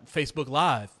someone at Facebook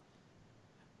Live,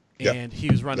 and he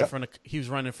was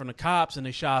running from the cops, and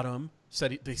they shot him.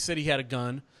 They said he had a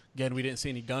gun. Again, we didn't see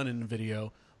any gun in the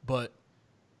video, but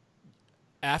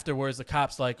afterwards, the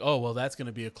cops like, "Oh, well, that's going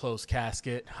to be a closed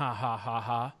casket." Ha ha ha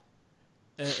ha.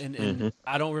 And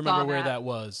I don't remember where that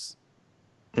was.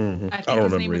 I think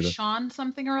his name was Sean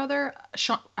something or other.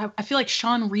 I feel like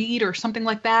Sean Reed or something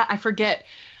like that. I forget.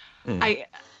 I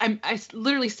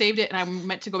literally saved it and I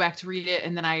meant to go back to read it,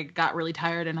 and then I got really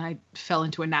tired and I fell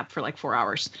into a nap for like 4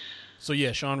 hours. So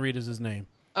yeah, Sean Reed is his name.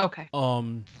 Okay.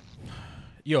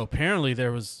 Apparently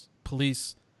there was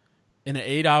police in an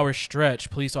 8-hour stretch.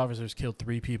 Police officers killed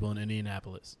 3 people in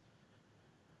Indianapolis.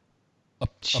 A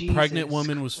pregnant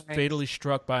woman was fatally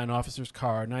struck by an officer's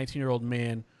car. A 19-year-old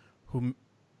man who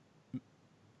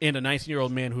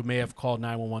may have called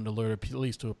 911 to alert the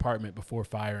police to an apartment before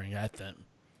firing at them.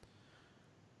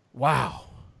 Wow.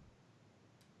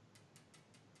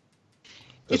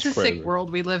 It's a sick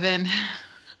world we live in.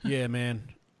 Yeah, man.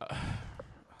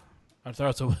 Our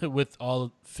thoughts are with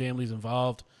all families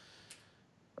involved.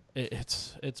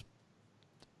 It's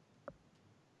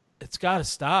got to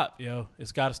stop, yo.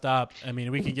 It's got to stop. I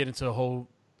mean, we can get into a whole,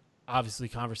 obviously,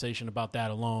 conversation about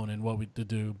that alone and what we to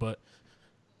do, but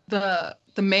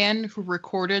The man who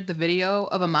recorded the video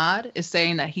of Ahmad is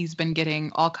saying that he's been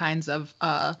getting all kinds of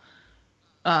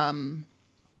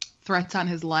threats on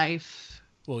his life.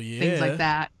 well, yeah, things like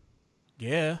that.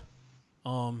 Yeah.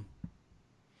 You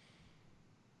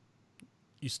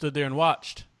stood there and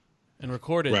watched and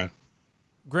recorded. Right.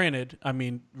 Granted, I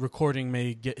mean, recording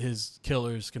may get his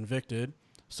killers convicted,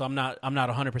 so I'm not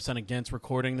 100% against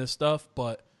recording this stuff,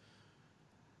 but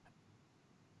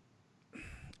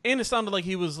and it sounded like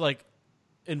he was like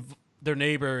in their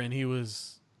neighbor and he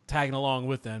was tagging along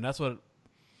with them. That's what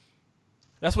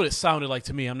it sounded like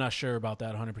to me. I'm not sure about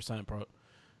that 100%, bro.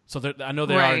 So I know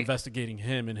they are investigating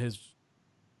him and his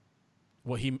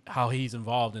how he's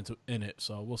involved in it.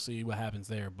 So we'll see what happens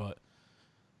there, but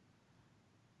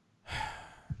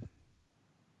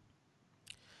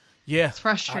yeah, it's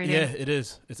frustrating. Yeah, it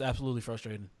is. It's absolutely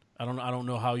frustrating. I don't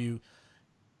know how you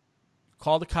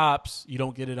call the cops, you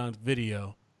don't get it on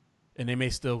video, and they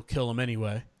may still kill him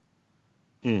anyway.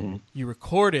 Mm-hmm. You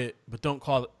record it, but don't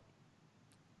call it.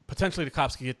 Potentially, the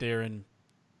cops can get there and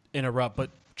interrupt,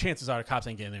 but chances are the cops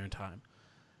ain't getting there in time.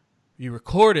 You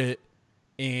record it,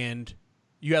 and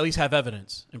you at least have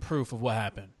evidence and proof of what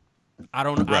happened. I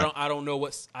don't know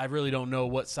I really don't know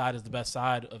what side is the best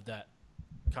side of that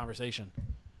conversation.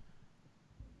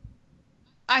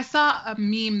 I saw a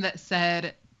meme that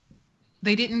said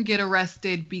they didn't get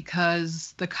arrested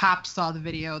because the cops saw the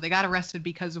video. They got arrested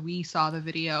because we saw the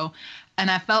video. And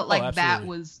I felt like that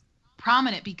was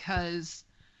prominent because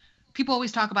people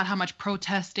always talk about how much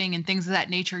protesting and things of that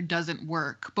nature doesn't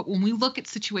work. But when we look at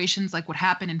situations like what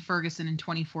happened in Ferguson in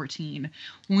 2014,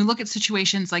 when we look at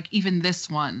situations like even this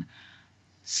one,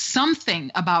 something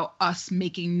about us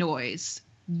making noise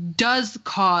does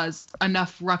cause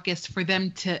enough ruckus for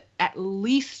them to at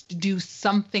least do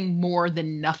something more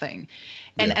than nothing.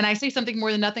 And I say something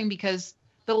more than nothing because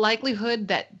the likelihood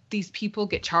that these people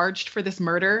get charged for this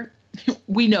murder,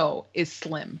 we know is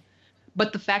slim.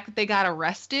 But the fact that they got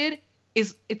arrested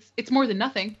it's more than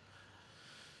nothing.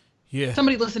 Yeah.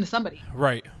 Somebody listen to somebody.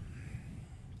 Right.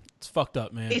 It's fucked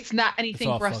up, man. It's not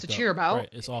anything for us to cheer about. Right.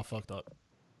 It's all fucked up.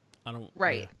 I don't.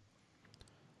 Right.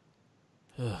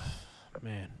 Yeah.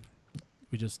 Man,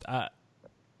 we just I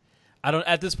don't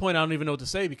at this point I don't even know what to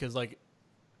say because like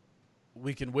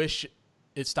we can wish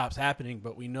it stops happening,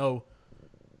 but we know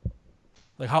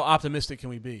like how optimistic can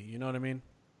we be? You know what I mean?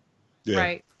 Yeah.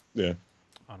 Right. Yeah.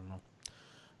 I don't know.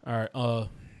 All right.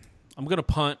 I'm gonna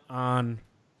punt on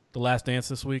The Last Dance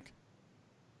this week.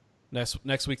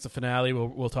 Next week's the finale.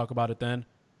 We'll talk about it then.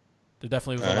 There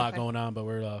definitely was a lot going on, but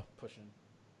we're pushing.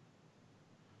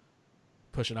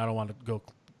 I don't want to go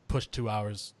push 2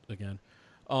 hours again.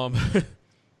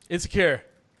 Insecure.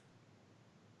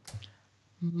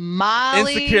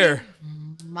 Molly. Insecure.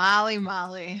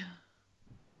 Molly.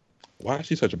 Why is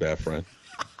she such a bad friend?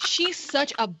 She's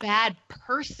such a bad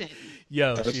person.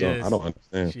 Yo, she is. I don't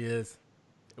understand. She is.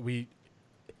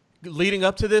 Leading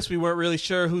up to this, we weren't really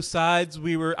sure whose sides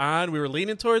we were on. We were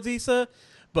leaning towards Issa,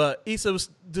 but Issa was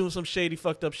doing some shady,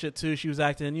 fucked up shit too. She was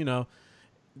acting,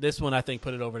 this one I think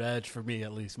put it over the edge for me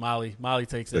at least. Molly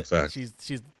takes it. She's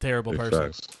a terrible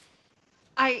person. Facts.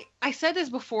 I said this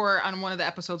before on one of the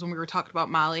episodes when we were talking about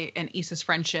Molly and Issa's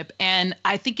friendship, and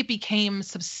I think it became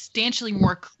substantially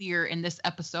more clear in this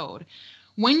episode.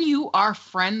 When you are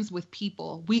friends with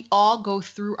people, we all go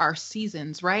through our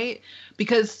seasons, right?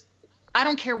 Because I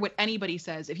don't care what anybody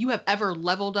says. If you have ever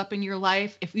leveled up in your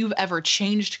life, if you've ever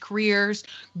changed careers,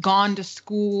 gone to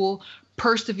school,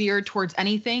 persevered towards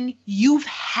anything, you've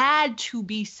had to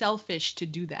be selfish to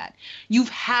do that. You've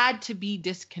had to be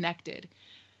disconnected.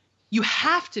 You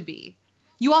have to be.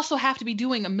 You also have to be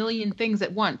doing a million things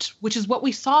at once, which is what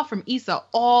we saw from Issa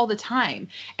all the time.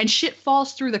 And shit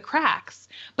falls through the cracks.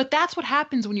 But that's what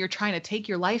happens when you're trying to take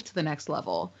your life to the next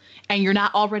level and you're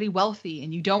not already wealthy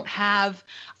and you don't have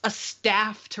a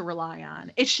staff to rely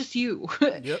on. It's just you.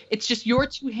 Yep. It's just your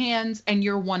two hands and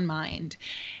your one mind.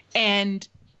 And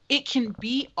it can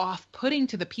be off-putting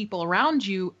to the people around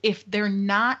you if they're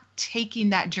not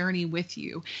taking that journey with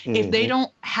you. Mm-hmm. If they don't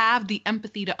have the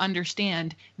empathy to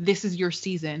understand this is your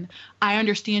season. I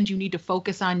understand you need to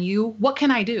focus on you. What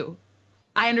can I do?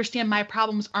 I understand my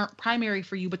problems aren't primary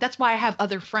for you, but that's why I have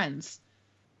other friends.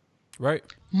 Right.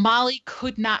 Molly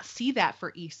could not see that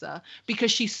for Issa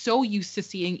because she's so used to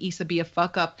seeing Issa be a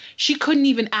fuck up. She couldn't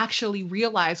even actually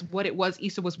realize what it was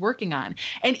Issa was working on.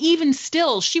 And even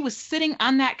still, she was sitting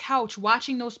on that couch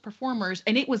watching those performers,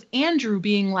 and it was Andrew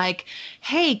being like,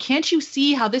 hey, can't you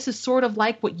see how this is sort of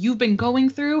like what you've been going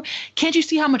through? Can't you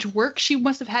see how much work she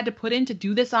must have had to put in to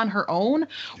do this on her own?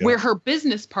 Yeah. Where her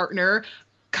business partner,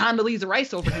 Condoleezza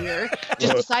Rice over here,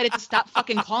 just decided to stop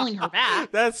fucking calling her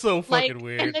back. That's so fucking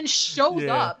weird. And then shows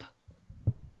up.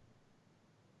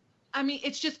 I mean,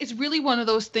 it's really one of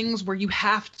those things where you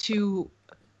have to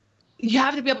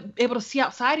be able to see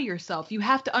outside of yourself. You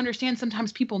have to understand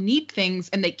sometimes people need things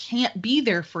and they can't be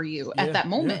there for you at that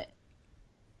moment.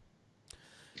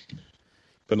 Yeah.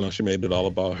 But no, she made it all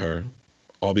about her.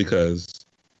 All because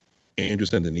Andrew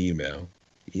sent an email.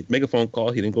 He'd make a phone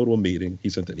call. He didn't go to a meeting. He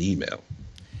sent an email.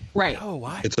 Right. Oh,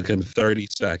 why? It took him 30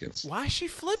 seconds. Why she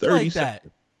flipped like that?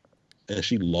 And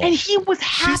she lost. And he was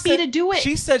happy to do it.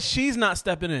 She said she's not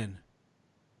stepping in.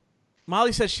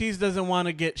 Molly said she doesn't want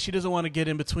to get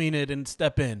in between it and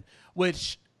step in,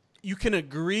 which you could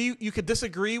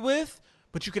disagree with,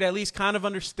 but you could at least kind of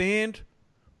understand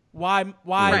why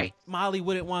right. Molly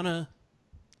wouldn't want to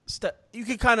step. You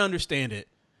could kind of understand it.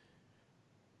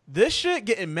 This shit,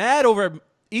 getting mad over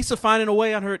Issa finding a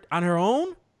way on her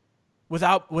own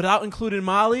without including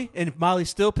Molly, and Molly's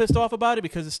still pissed off about it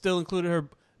because it still included her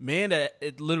man that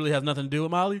it literally has nothing to do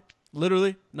with Molly.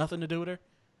 Literally nothing to do with her.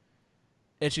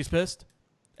 And she's pissed.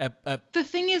 The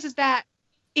thing is that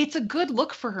it's a good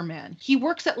look for her, man. He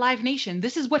works at Live Nation.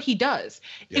 This is what he does.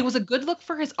 Yeah. It was a good look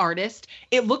for his artist.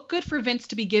 It looked good for Vince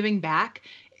to be giving back.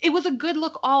 It was a good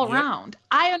look all around.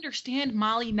 I understand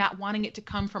Molly not wanting it to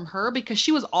come from her because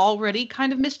she was already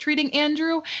kind of mistreating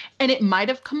Andrew, and it might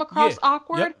have come across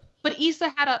awkward. Yep. But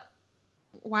Issa had a...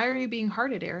 Why are you being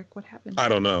hearted, Eric? What happened? I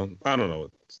don't know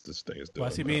what this thing is doing. Why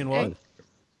is he being what?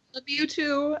 Love you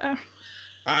too.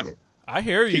 I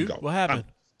hear you. What happened?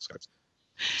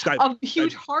 Skype. A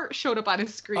huge heart showed up on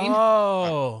his screen.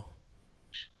 Oh.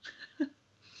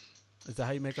 Is that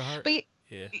how you make a heart? But,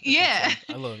 yeah.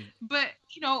 I love it. But,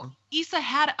 Issa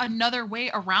had another way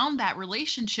around that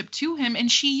relationship to him,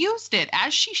 and she used it,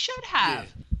 as she should have.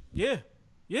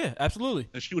 Yeah, absolutely.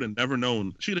 And she would have never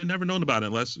known. She would have never known about it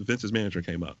unless Vince's manager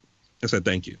came up and said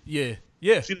thank you. Yeah.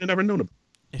 She'd have never known about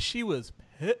it. And she was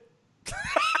pissed.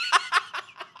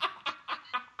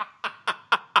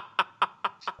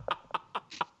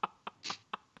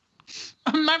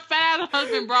 My fat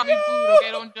husband brought me food.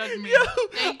 Okay, don't judge me.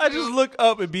 I just look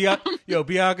up and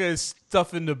Bianca is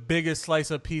stuffing the biggest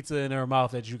slice of pizza in her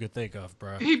mouth that you could think of,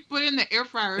 bro. He put in the air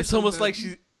fryer. It's almost like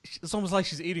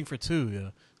she's eating for two. Yeah,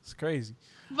 it's crazy.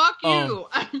 Fuck you.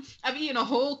 I've eaten a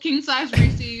whole king size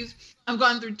Reese's. I've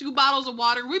gone through 2 bottles of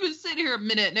water. We've been sitting here a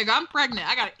minute, nigga. I'm pregnant.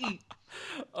 I gotta eat.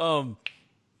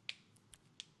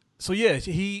 So yeah,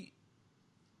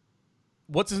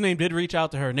 what's his name did reach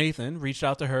out to her. Nathan reached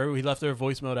out to her. We left her a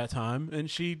voicemail that time,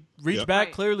 and she reached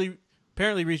back. Right.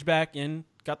 Apparently reached back and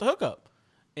got the hookup.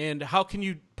 And how can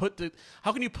you put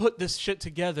this shit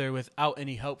together without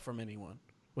any help from anyone,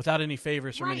 without any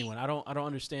favors from anyone? I don't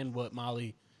understand what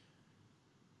Molly.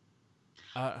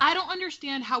 I don't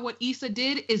understand how what Issa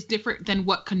did is different than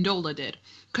what Condola did.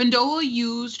 Condola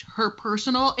used her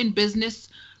personal and business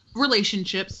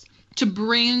relationships to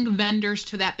bring vendors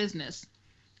to that business.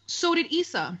 So did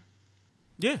Issa.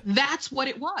 Yeah. That's what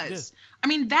it was. Yeah. I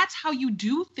mean, that's how you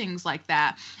do things like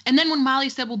that. And then when Molly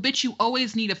said, well, bitch, you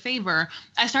always need a favor,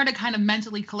 I started kind of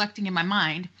mentally collecting in my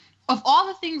mind. Of all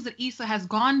the things that Issa has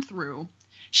gone through,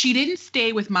 she didn't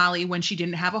stay with Molly when she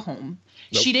didn't have a home.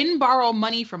 Nope. She didn't borrow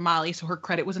money from Molly, so her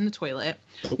credit was in the toilet.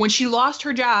 Nope. When she lost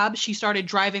her job, she started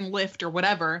driving Lyft or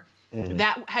whatever. Mm-hmm.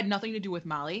 That had nothing to do with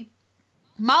Molly.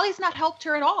 Molly's not helped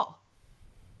her at all.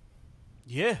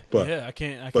 Yeah, I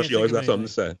can't. But she always got something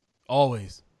to say.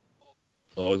 Always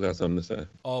got something to say.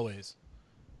 Always.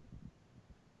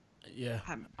 Yeah.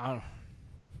 I don't.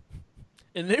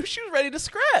 And then she was ready to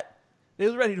scrap. They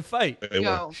was ready to fight.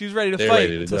 She was ready to fight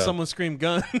until someone screamed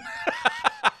gun.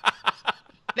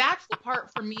 That's the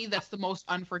part for me that's the most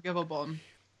unforgivable.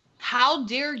 How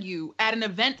dare you, at an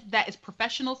event that is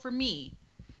professional for me,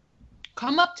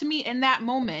 come up to me in that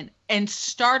moment and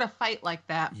start a fight like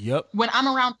that. Yep. When I'm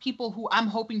around people who I'm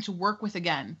hoping to work with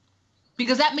again.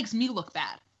 Because that makes me look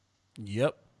bad.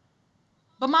 Yep.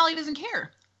 But Molly doesn't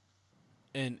care.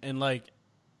 And like,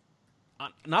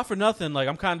 not for nothing, like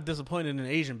I'm kind of disappointed in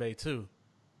Asian Bay too.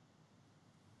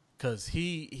 Cause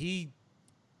he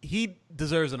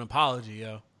deserves an apology,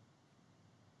 yo.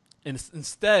 And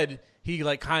instead, he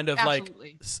like kind of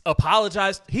Absolutely. Like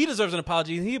apologized. He deserves an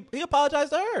apology. And he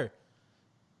apologized to her.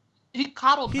 He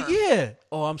coddled her. Yeah.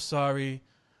 Oh, I'm sorry.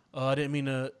 I didn't mean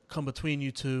to come between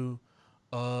you two.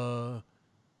 And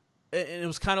it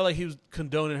was kind of like he was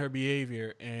condoning her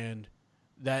behavior, and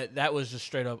that was just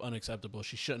straight up unacceptable.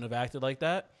 She shouldn't have acted like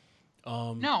that.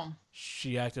 No.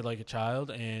 She acted like a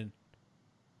child, and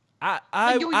Like,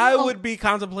 yo, I would be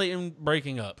contemplating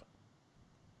breaking up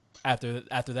after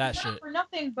that not shit. for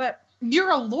nothing, but you're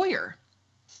a lawyer.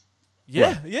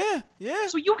 Yeah, Right. yeah.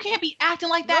 So you can't be acting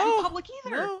like that in public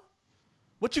either. No.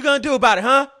 What you gonna do about it,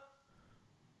 huh?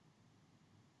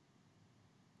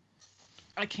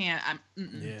 I can't.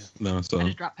 Yeah. No, I so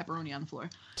just dropped pepperoni on the floor.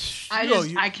 Yo,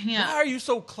 I can't. Why are you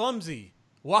so clumsy?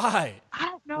 Why? I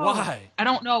don't know. Why? I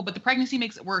don't know, but the pregnancy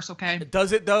makes it worse, okay?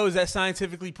 Does it though? Is that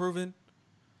scientifically proven?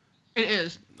 It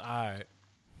is. All right.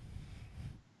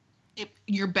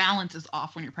 Your balance is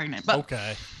off when you're pregnant. But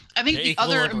Okay. I think the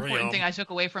other Equilibrium. important thing I took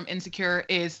away from Insecure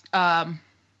is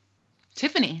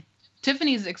Tiffany.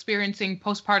 Tiffany's experiencing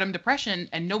postpartum depression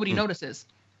and nobody notices.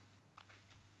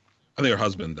 I think her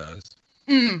husband does.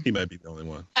 Mm. He might be the only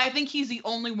one. I think he's the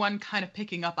only one kind of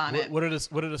picking up on it. What are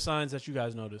the signs that you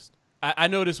guys noticed? I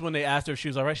noticed when they asked her if she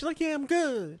was all right. She's like, "Yeah, I'm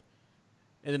good."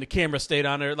 And then the camera stayed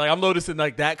on her. Like I'm noticing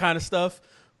like that kind of stuff.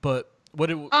 But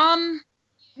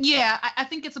Yeah, I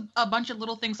think it's a bunch of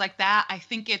little things like that. I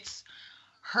think it's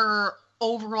her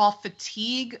overall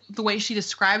fatigue, the way she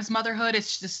describes motherhood.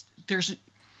 It's just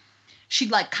she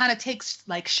like kind of takes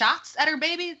like shots at her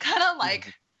baby, kind of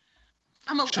like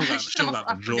I'm a She don't got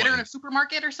no joy dinner in in a it.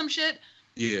 supermarket or some shit.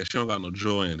 Yeah, she don't got no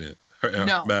joy in it.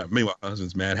 No. Meanwhile, her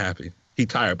husband's mad happy. He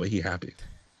tired, but he happy.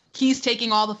 He's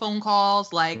taking all the phone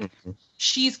calls. Like Mm-hmm.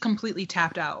 she's completely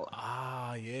tapped out.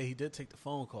 yeah, he did take the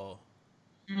phone call,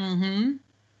 Mm-hmm.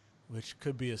 which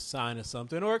could be a sign of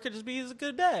something, or it could just be he's a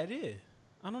good dad. Yeah,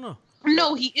 I don't know.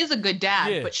 No, he is a good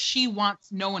dad, Yeah. but she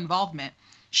wants no involvement.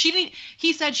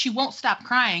 He said she won't stop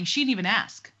crying. She didn't even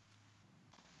ask.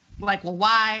 Like, well,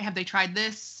 why have they tried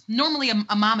this? Normally,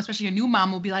 a mom, especially a new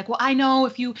mom, will be like, well, I know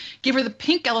if you give her the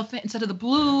pink elephant instead of the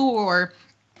blue, or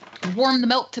warm the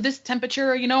milk to this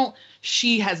temperature,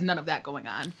 she has none of that going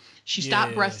on. She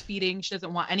stopped breastfeeding. She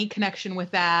doesn't want any connection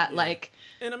with that. Yeah. Like,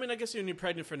 And I mean, I guess when you're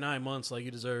pregnant for 9 months, like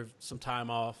you deserve some time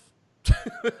off,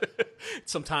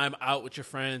 some time out with your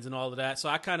friends and all of that. So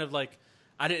I kind of like,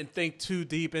 I didn't think too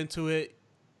deep into it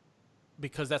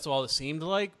because that's all it seemed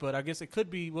like. But I guess it could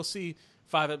be. We'll see.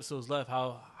 5 episodes left.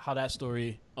 How that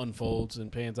story unfolds and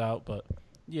pans out. But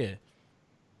yeah.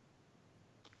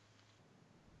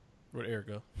 Where'd Eric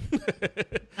go?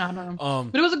 I don't know.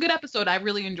 But it was a good episode. I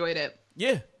really enjoyed it.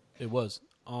 Yeah, it was.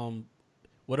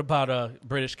 What about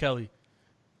British Kelly?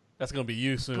 That's gonna be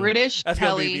you soon. That's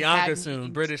Kelly gonna be Bianca had soon. me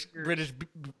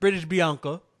British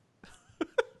Bianca.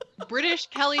 British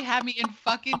Kelly had me in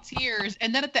fucking tears.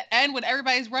 And then at the end, when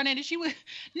everybody's running, and she was, nigga,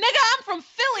 I'm from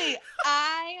Philly.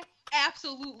 I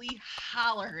absolutely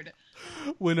hollered.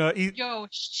 When Yo,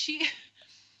 she.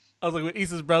 I was like, when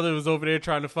Issa's brother was over there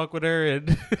trying to fuck with her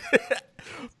and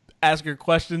ask her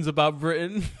questions about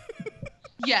Britain.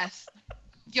 Yes.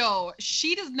 Yo,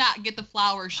 she does not get the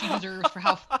flowers she deserves for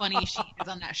how funny she is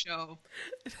on that show.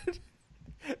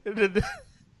 and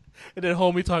then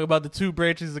homie talk about the 2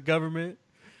 branches of government,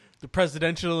 the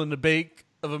presidential and the Bank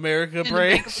of America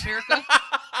branch. The Bank of America.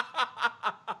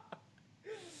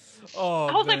 Oh,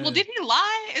 I was man. like, well, did he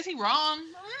lie? Is he wrong?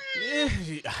 Yeah,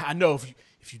 I know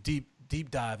if you deep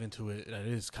dive into it, that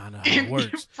is kind of how it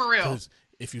works. For real. Because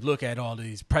if you look at all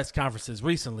these press conferences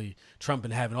recently, Trump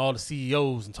been having all the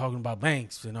CEOs and talking about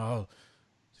banks and all.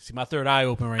 See, my third eye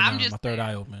open right now. My third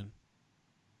eye open.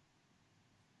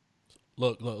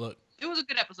 Look. It was a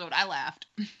good episode. I laughed.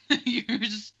 You're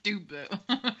stupid.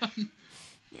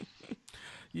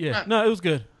 Yeah, no, it was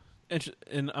good.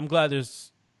 And I'm glad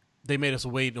they made us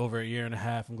wait over a year and a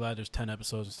half. I'm glad there's 10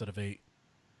 episodes instead of 8.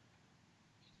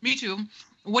 Me too.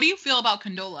 What do you feel about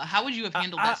Condola? How would you have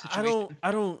handled that situation?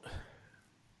 I don't.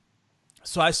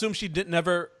 So I assume she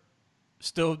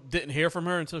still didn't hear from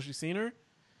her until she seen her,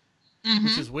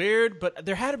 which is weird. But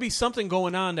there had to be something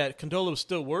going on that Condola was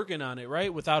still working on it,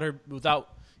 right?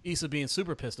 Without Issa being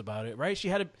super pissed about it, right? She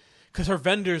had to, because her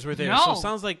vendors were there. No. So it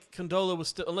sounds like Condola was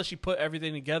still, unless she put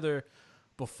everything together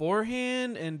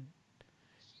beforehand and.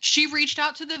 She reached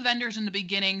out to the vendors in the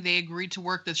beginning. They agreed to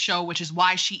work the show, which is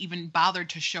why she even bothered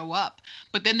to show up.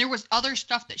 But then there was other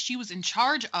stuff that she was in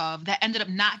charge of that ended up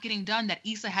not getting done that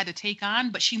Issa had to take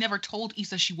on, but she never told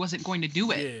Issa she wasn't going to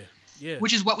do it. Yeah.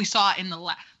 Which is what we saw in the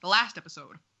last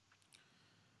episode.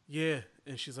 Yeah,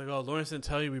 and she's like, "Oh, Lawrence didn't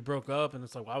tell you we broke up," and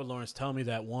it's like, "Why would Lawrence tell me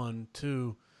that?" 1,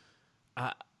 2,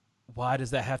 why does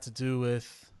that have to do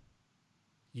with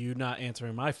you not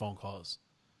answering my phone calls?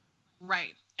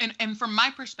 Right. And from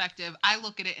my perspective, I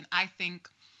look at it and I think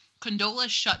Condola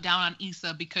shut down on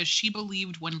Issa because she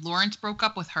believed when Lawrence broke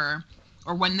up with her,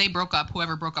 or when they broke up,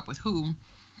 whoever broke up with who,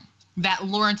 that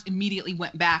Lawrence immediately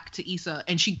went back to Issa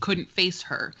and she couldn't face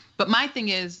her. But my thing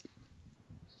is,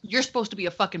 you're supposed to be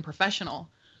a fucking professional.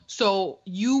 So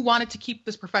you wanted to keep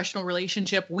this professional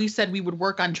relationship. We said we would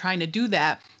work on trying to do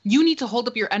that. You need to hold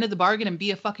up your end of the bargain and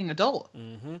be a fucking adult.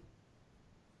 Mm-hmm.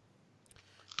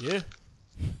 Yeah.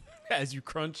 As you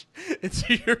crunch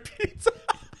into your pizza.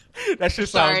 That shit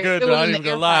sounds good, though. I ain't even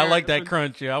gonna lie. I like that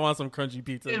crunch. Yeah, I want some crunchy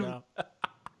pizza now.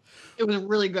 It was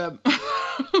really good. All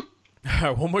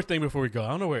right, one more thing before we go. I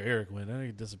don't know where Eric went. I think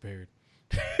he disappeared.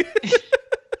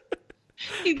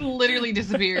 He literally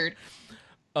disappeared.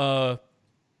 So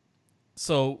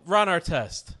Ron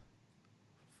Artest,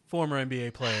 former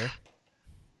NBA player.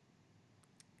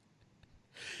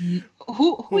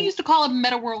 Who used to call him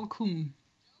Meta World Coon?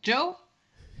 Joe?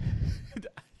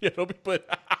 Yeah, don't be put.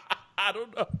 I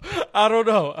don't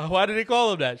know. Why did they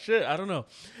call him that? Shit, I don't know.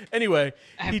 Anyway,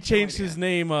 he changed his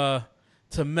name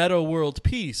to Meta World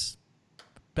Peace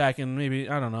back in maybe,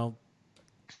 I don't know,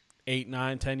 8,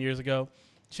 9, 10 years ago.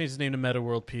 Changed his name to Meta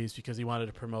World Peace because he wanted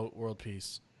to promote world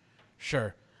peace.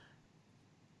 Sure.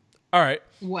 All right.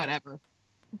 Whatever.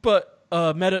 But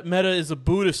meta is a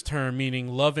Buddhist term meaning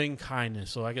loving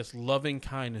kindness. So I guess loving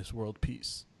kindness, world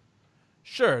peace.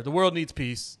 Sure, the world needs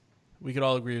peace. We could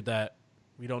all agree with that.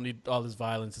 We don't need all this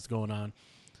violence that's going on.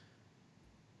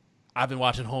 I've been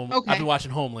watching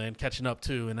Homeland, catching up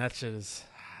too, and that shit is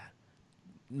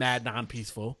mad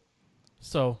non-peaceful.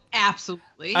 So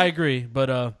absolutely, I agree.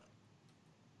 But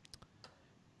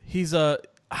he's I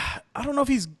don't know if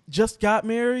he's just got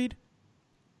married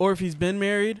or if he's been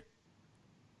married.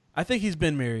 I think he's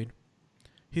been married.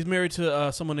 He's married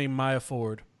to someone named Maya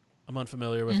Ford. I'm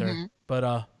unfamiliar with her,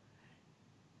 but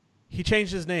he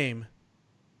changed his name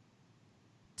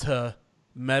to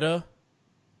Meta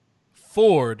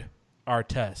Ford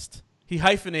Artest. He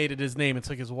hyphenated his name and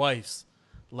took his wife's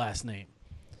last name.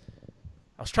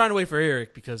 I was trying to wait for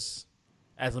Eric because,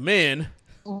 as a man,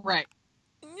 right.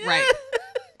 I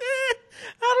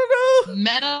don't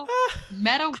know.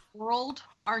 Meta World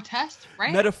Artest,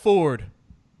 right? Meta Ford,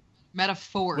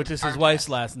 which is his wife's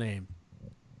last name,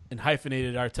 and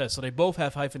hyphenated Artest. So they both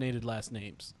have hyphenated last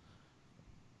names.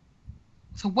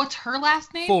 So what's her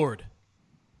last name? Ford.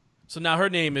 So now her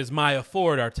name is Maya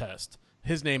Ford Artest.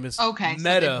 His name is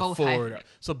Meta Ford.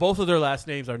 So both of their last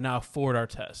names are now Ford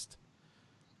Artest.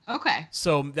 Okay.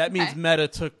 So that means Meta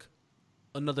took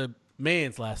another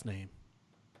man's last name.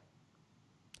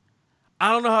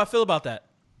 I don't know how I feel about that.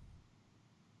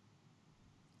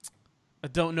 I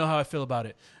don't know how I feel about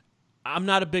it. I'm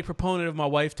not a big proponent of my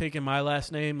wife taking my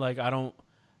last name. Like,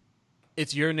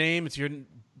 it's your name.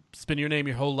 It's been your name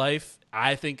your whole life.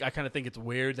 I kind of think it's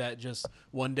weird that just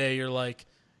one day you're like,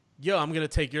 yo, I'm going to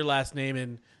take your last name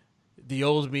and the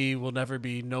old me will never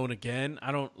be known again.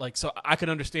 So I can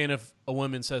understand if a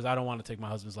woman says, I don't want to take my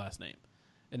husband's last name.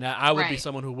 And that I would be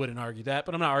someone who wouldn't argue that,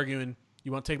 but I'm not arguing,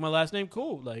 you want to take my last name?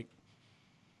 Cool. Like,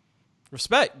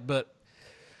 respect, but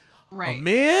a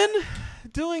man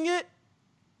doing it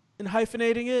and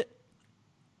hyphenating it.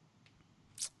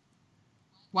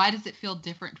 Why does it feel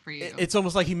different for you? It's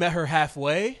almost like he met her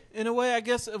halfway in a way, I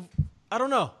guess. I don't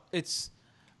know.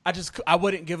 I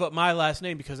wouldn't give up my last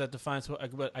name because that defines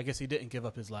but I guess he didn't give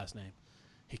up his last name.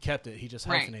 He kept it. He just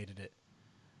hyphenated it.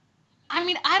 I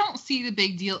mean, I don't see the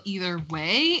big deal either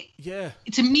way. Yeah.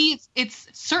 To me, it's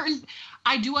certain.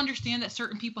 I do understand that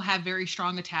certain people have very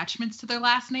strong attachments to their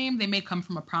last name. They may come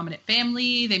from a prominent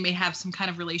family. They may have some kind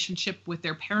of relationship with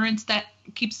their parents that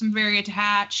keeps them very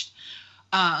attached.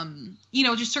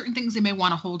 Just certain things they may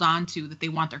want to hold on to that they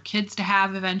want their kids to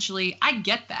have eventually. I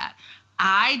get that.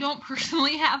 I don't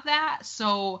personally have that,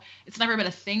 so it's never been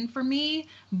a thing for me,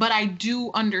 but I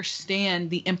do understand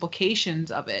the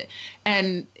implications of it.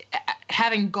 And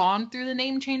having gone through the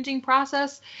name changing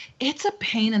process, it's a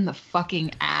pain in the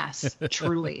fucking ass,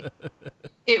 truly.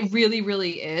 It really,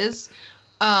 really is.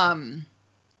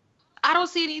 I don't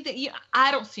see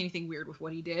anything weird with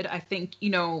what he did. I think,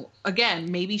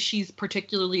 again, maybe she's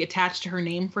particularly attached to her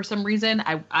name for some reason.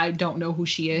 I don't know who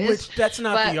she is. Which that's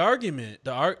not the argument.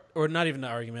 Or not even the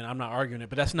argument. I'm not arguing it,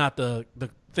 but that's not the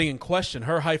thing in question.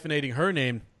 Her hyphenating her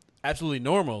name, absolutely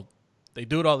normal. They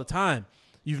do it all the time.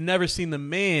 You've never seen the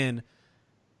man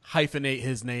hyphenate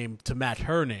his name to match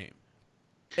her name.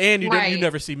 And you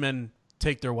never see men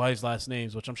take their wives' last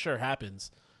names, which I'm sure happens.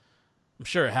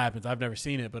 I've never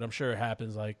seen it, but I'm sure it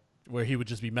happens, like where he would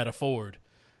just be Meta Ford.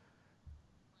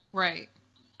 Right.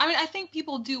 I mean, I think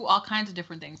people do all kinds of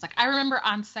different things. Like I remember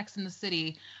on Sex and the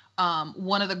City,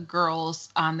 one of the girls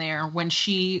on there, when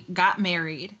she got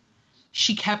married,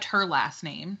 she kept her last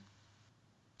name.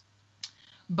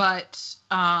 But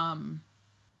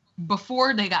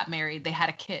before they got married, they had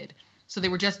a kid. So they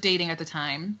were just dating at the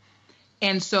time.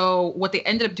 And so what they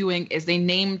ended up doing is they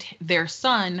named their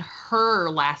son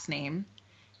her last name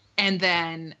and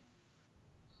then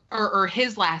or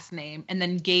his last name, and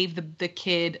then gave the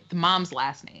kid the mom's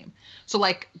last name. So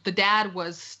like the dad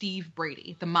was Steve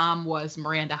Brady, the mom was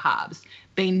Miranda Hobbs.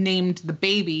 They named the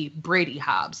baby Brady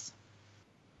Hobbs.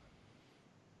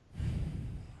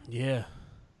 Yeah.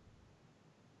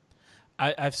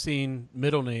 I've seen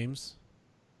middle names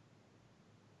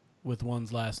with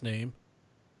one's last name.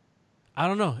 I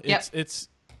don't know. It's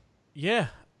yeah.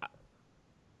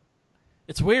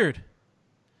 It's weird.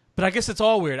 But I guess it's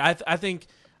all weird. I think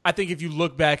if you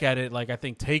look back at it, like I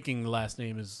think taking the last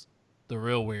name is the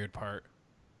real weird part.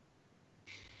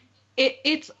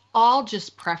 It's all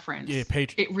just preference. Yeah,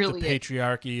 it really the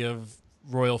patriarchy of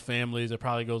royal families. It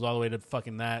probably goes all the way to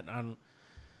fucking that.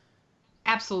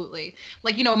 Absolutely.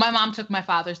 Like, you know, my mom took my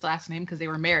father's last name because they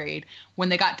were married. When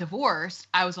they got divorced,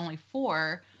 I was only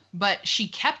 4, but she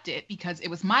kept it because it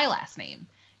was my last name.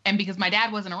 And because my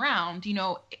dad wasn't around, you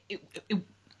know,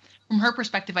 from her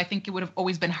perspective, I think it would have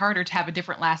always been harder to have a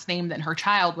different last name than her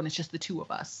child when it's just the two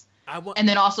of us. And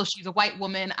then also she's a white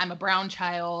woman. I'm a brown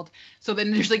child. So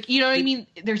then there's like, you know what I mean?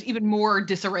 There's even more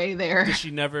disarray there. Did she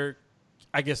never,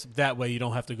 I guess that way you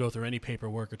don't have to go through any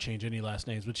paperwork or change any last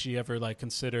names. Would she ever like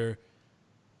consider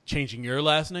changing your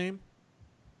last name?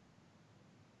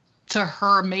 To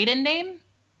her maiden name?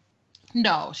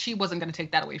 No, she wasn't going to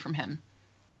take that away from him.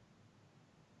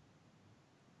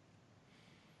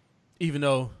 Even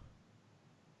though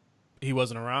he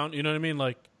wasn't around, you know what I mean?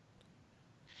 Like,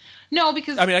 no,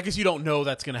 because I mean, I guess you don't know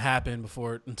that's going to happen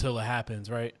until it happens,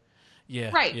 right?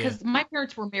 Yeah. Right, because my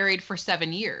parents were married for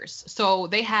 7 years. So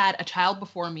they had a child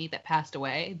before me that passed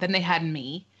away. Then they had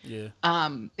me. Yeah.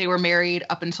 They were married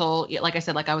up until, like I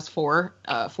said, like I was 4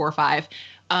 or 5.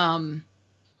 And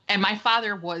my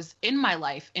father was in my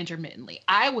life intermittently.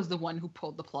 I was the one who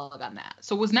pulled the plug on that.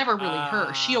 So it was never really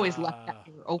her. She always left that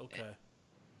door open. Okay.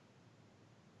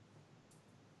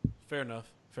 Fair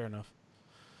enough.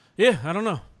 Yeah, I don't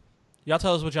know. Y'all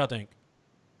tell us what y'all think.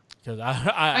 Because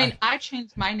I mean, I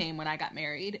changed my name when I got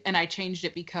married, and I changed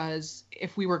it because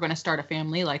if we were going to start a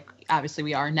family, like obviously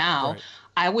we are now, right,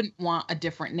 I wouldn't want a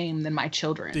different name than my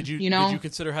children. Did you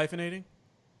consider hyphenating?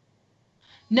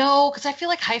 No, because I feel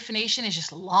like hyphenation is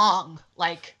just long.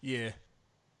 Like, yeah,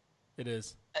 it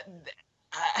is.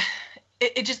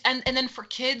 It just and then for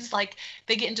kids, like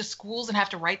they get into schools and have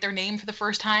to write their name for the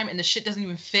first time, and the shit doesn't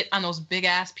even fit on those big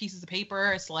ass pieces of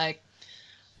paper. It's like,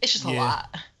 it's just a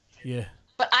lot. Yeah.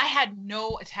 But I had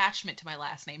no attachment to my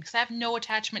last name because I have no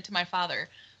attachment to my father.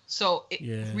 So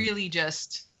it really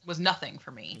just was nothing for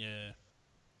me. Yeah.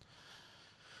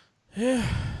 Yeah.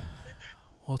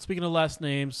 Well, speaking of last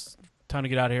names, time to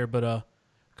get out of here. But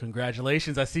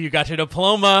congratulations. I see you got your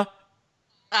diploma.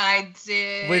 I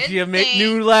did. With your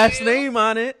new last name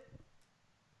on it.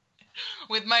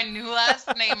 With my new last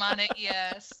name on it,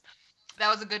 yes. That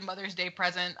was a good Mother's Day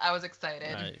present. I was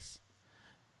excited. Nice.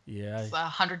 Yeah. It's a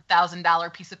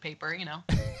 $100,000 piece of paper, you know.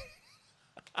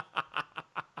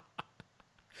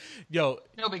 Yo.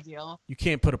 No big deal. You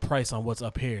can't put a price on what's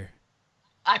up here.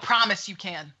 I promise you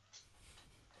can.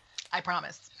 I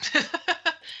promise.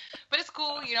 But it's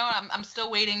cool, you know. I'm still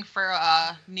waiting for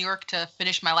New York to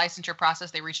finish my licensure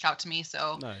process. They reached out to me,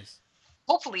 so nice.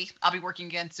 Hopefully I'll be working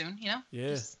again soon, you know.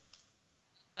 Yeah.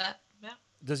 Yeah.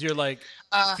 Does your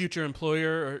future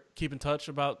employer keep in touch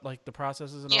about like the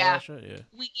processes and all that shit? Yeah.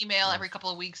 We email every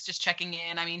couple of weeks, just checking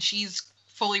in. I mean, she's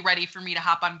fully ready for me to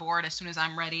hop on board as soon as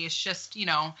I'm ready. It's just, you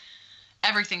know,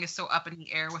 everything is so up in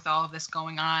the air with all of this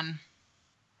going on.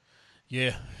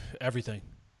 Yeah, everything.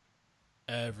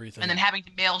 And then having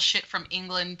to mail shit from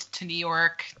England to New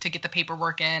York to get the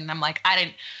paperwork in. I'm like,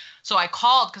 so I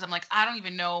called because I'm like, I don't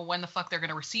even know when the fuck they're going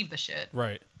to receive the shit.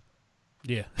 Right.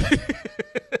 Yeah.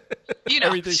 You know.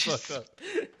 Everything's fucked up.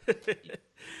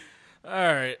 All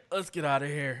right, let's get out of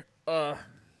here.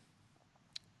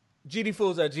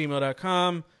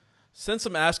 gdfools@gmail.com. Send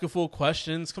some Ask a Fool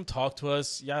questions. Come talk to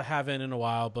us. Y'all haven't in a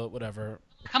while, but whatever.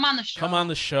 Come on the show. Come on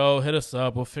the show. Hit us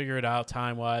up. We'll figure it out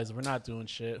time-wise. We're not doing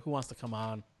shit. Who wants to come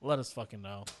on? Let us fucking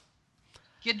know.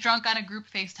 Get drunk on a group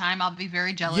FaceTime. I'll be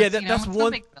very jealous. Yeah,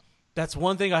 that's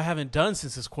one thing I haven't done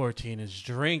since this quarantine is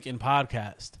drink and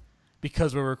podcast.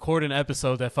 Because we're recording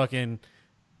episodes at fucking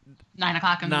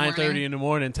 9:30 in the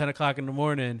morning, 10 o'clock in the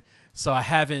morning. So I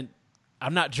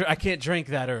can't drink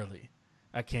that early.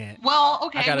 I can't. Well, I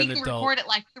okay, got we an can adult. record at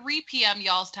like 3 p.m.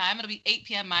 y'all's time. It'll be 8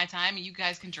 p.m. my time, and you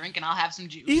guys can drink, and I'll have some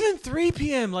juice. Even 3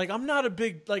 p.m. Like, I'm not a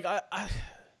big like I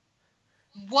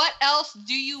What else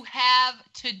do you have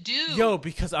to do? Yo,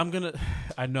 because I'm gonna.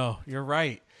 I know you're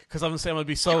right. Because I'm gonna say I'm gonna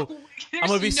be so. I'm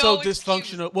gonna be There's so no excuse.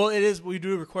 dysfunctional. Well, it is. We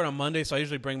do record on Monday, so I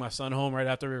usually bring my son home right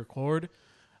after we record.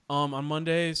 On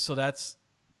Mondays, so that's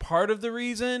part of the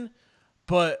reason.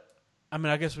 But I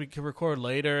mean, I guess we could record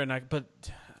later, but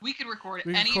We could record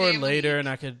we any record day of the later, week. and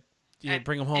I could At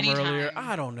bring him home any earlier. time.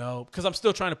 I don't know because I'm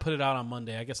still trying to put it out on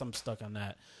Monday. I guess I'm stuck on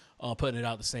that, putting it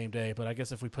out the same day. But I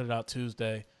guess if we put it out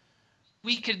Tuesday,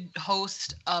 We could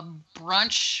host a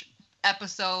brunch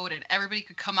episode, and everybody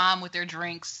could come on with their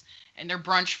drinks and their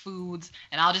brunch foods,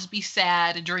 and I'll just be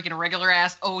sad and drinking a regular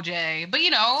ass OJ. But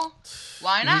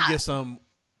why we not? could get some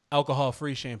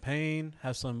alcohol-free champagne,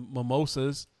 have some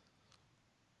mimosas.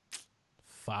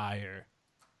 Fire.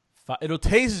 It'll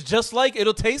taste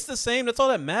it'll taste the same. That's all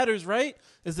that matters, right?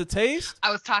 Is the taste.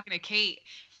 I was talking to Kate,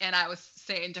 and I was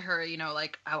saying to her,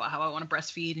 like how I want to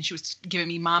breastfeed, and she was giving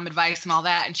me mom advice and all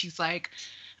that, and she's like,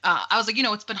 I was like,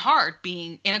 it's been hard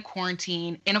being in a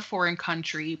quarantine in a foreign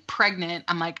country, pregnant.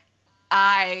 I'm like,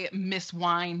 I miss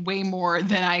wine way more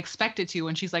than I expected to.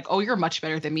 And she's like, oh, you're much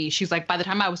better than me. She's like, by the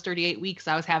time I was 38 weeks,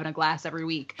 I was having a glass every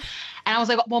week. And I was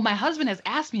like, well, my husband has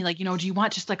asked me, like, do you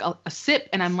want just like a sip?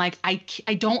 And I'm like, I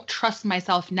don't trust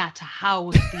myself not to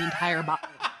house the entire bottle.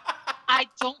 I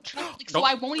don't trust, so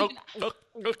I won't even.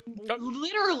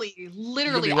 Literally,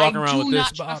 You'll be walking I around do with not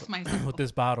this trust bottle, myself. with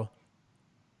this bottle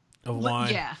of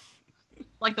wine. Yeah.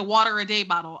 Like the water a day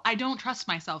bottle. I don't trust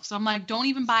myself. So I'm like, don't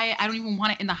even buy it. I don't even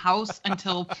want it in the house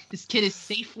until this kid is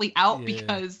safely out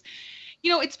because,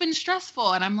 it's been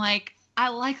stressful. And I'm like, I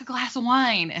like a glass of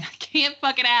wine and I can't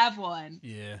fucking have one.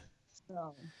 Yeah.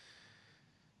 So.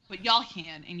 But y'all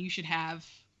can, and you should have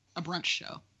a brunch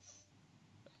show.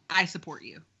 I support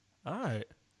you. All right.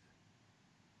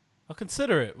 I'll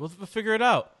consider it. We'll figure it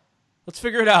out. Let's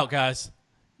figure it out, guys.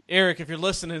 Eric, if you're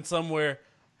listening somewhere,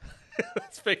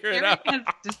 let's figure it out. Eric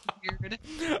has disappeared.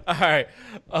 All right.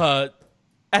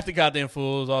 At the Goddamn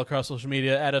Fools, all across social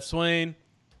media. At F. Swain.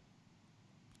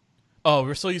 Oh,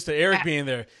 we're so used to Eric being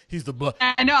there. He's the black.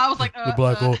 I know. I was like,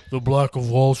 the black of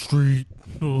Wall Street.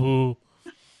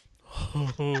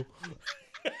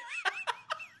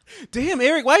 Damn,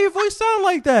 Eric, why your voice sound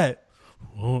like that?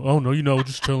 Oh, I don't know,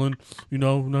 just chilling.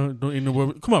 No, don't ain't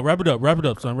no. Come on, wrap it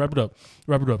up, son. Wrap it up,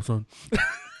 son.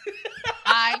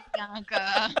 Hi,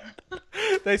 Bianca.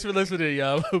 Thanks for listening,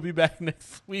 y'all. We'll be back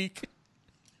next week.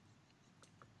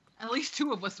 At least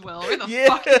two of us will. Where the Yeah.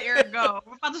 fuck did Eric go?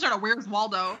 We're about to start a Where's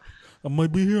Waldo. I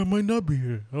might be here, I might not be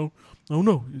here. I don't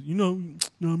know. You know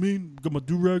what I mean? Got my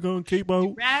do-rag on, cape out.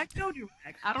 Do-rag? No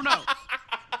do-rag. I don't know.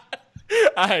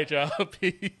 All right, y'all.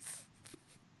 Peace.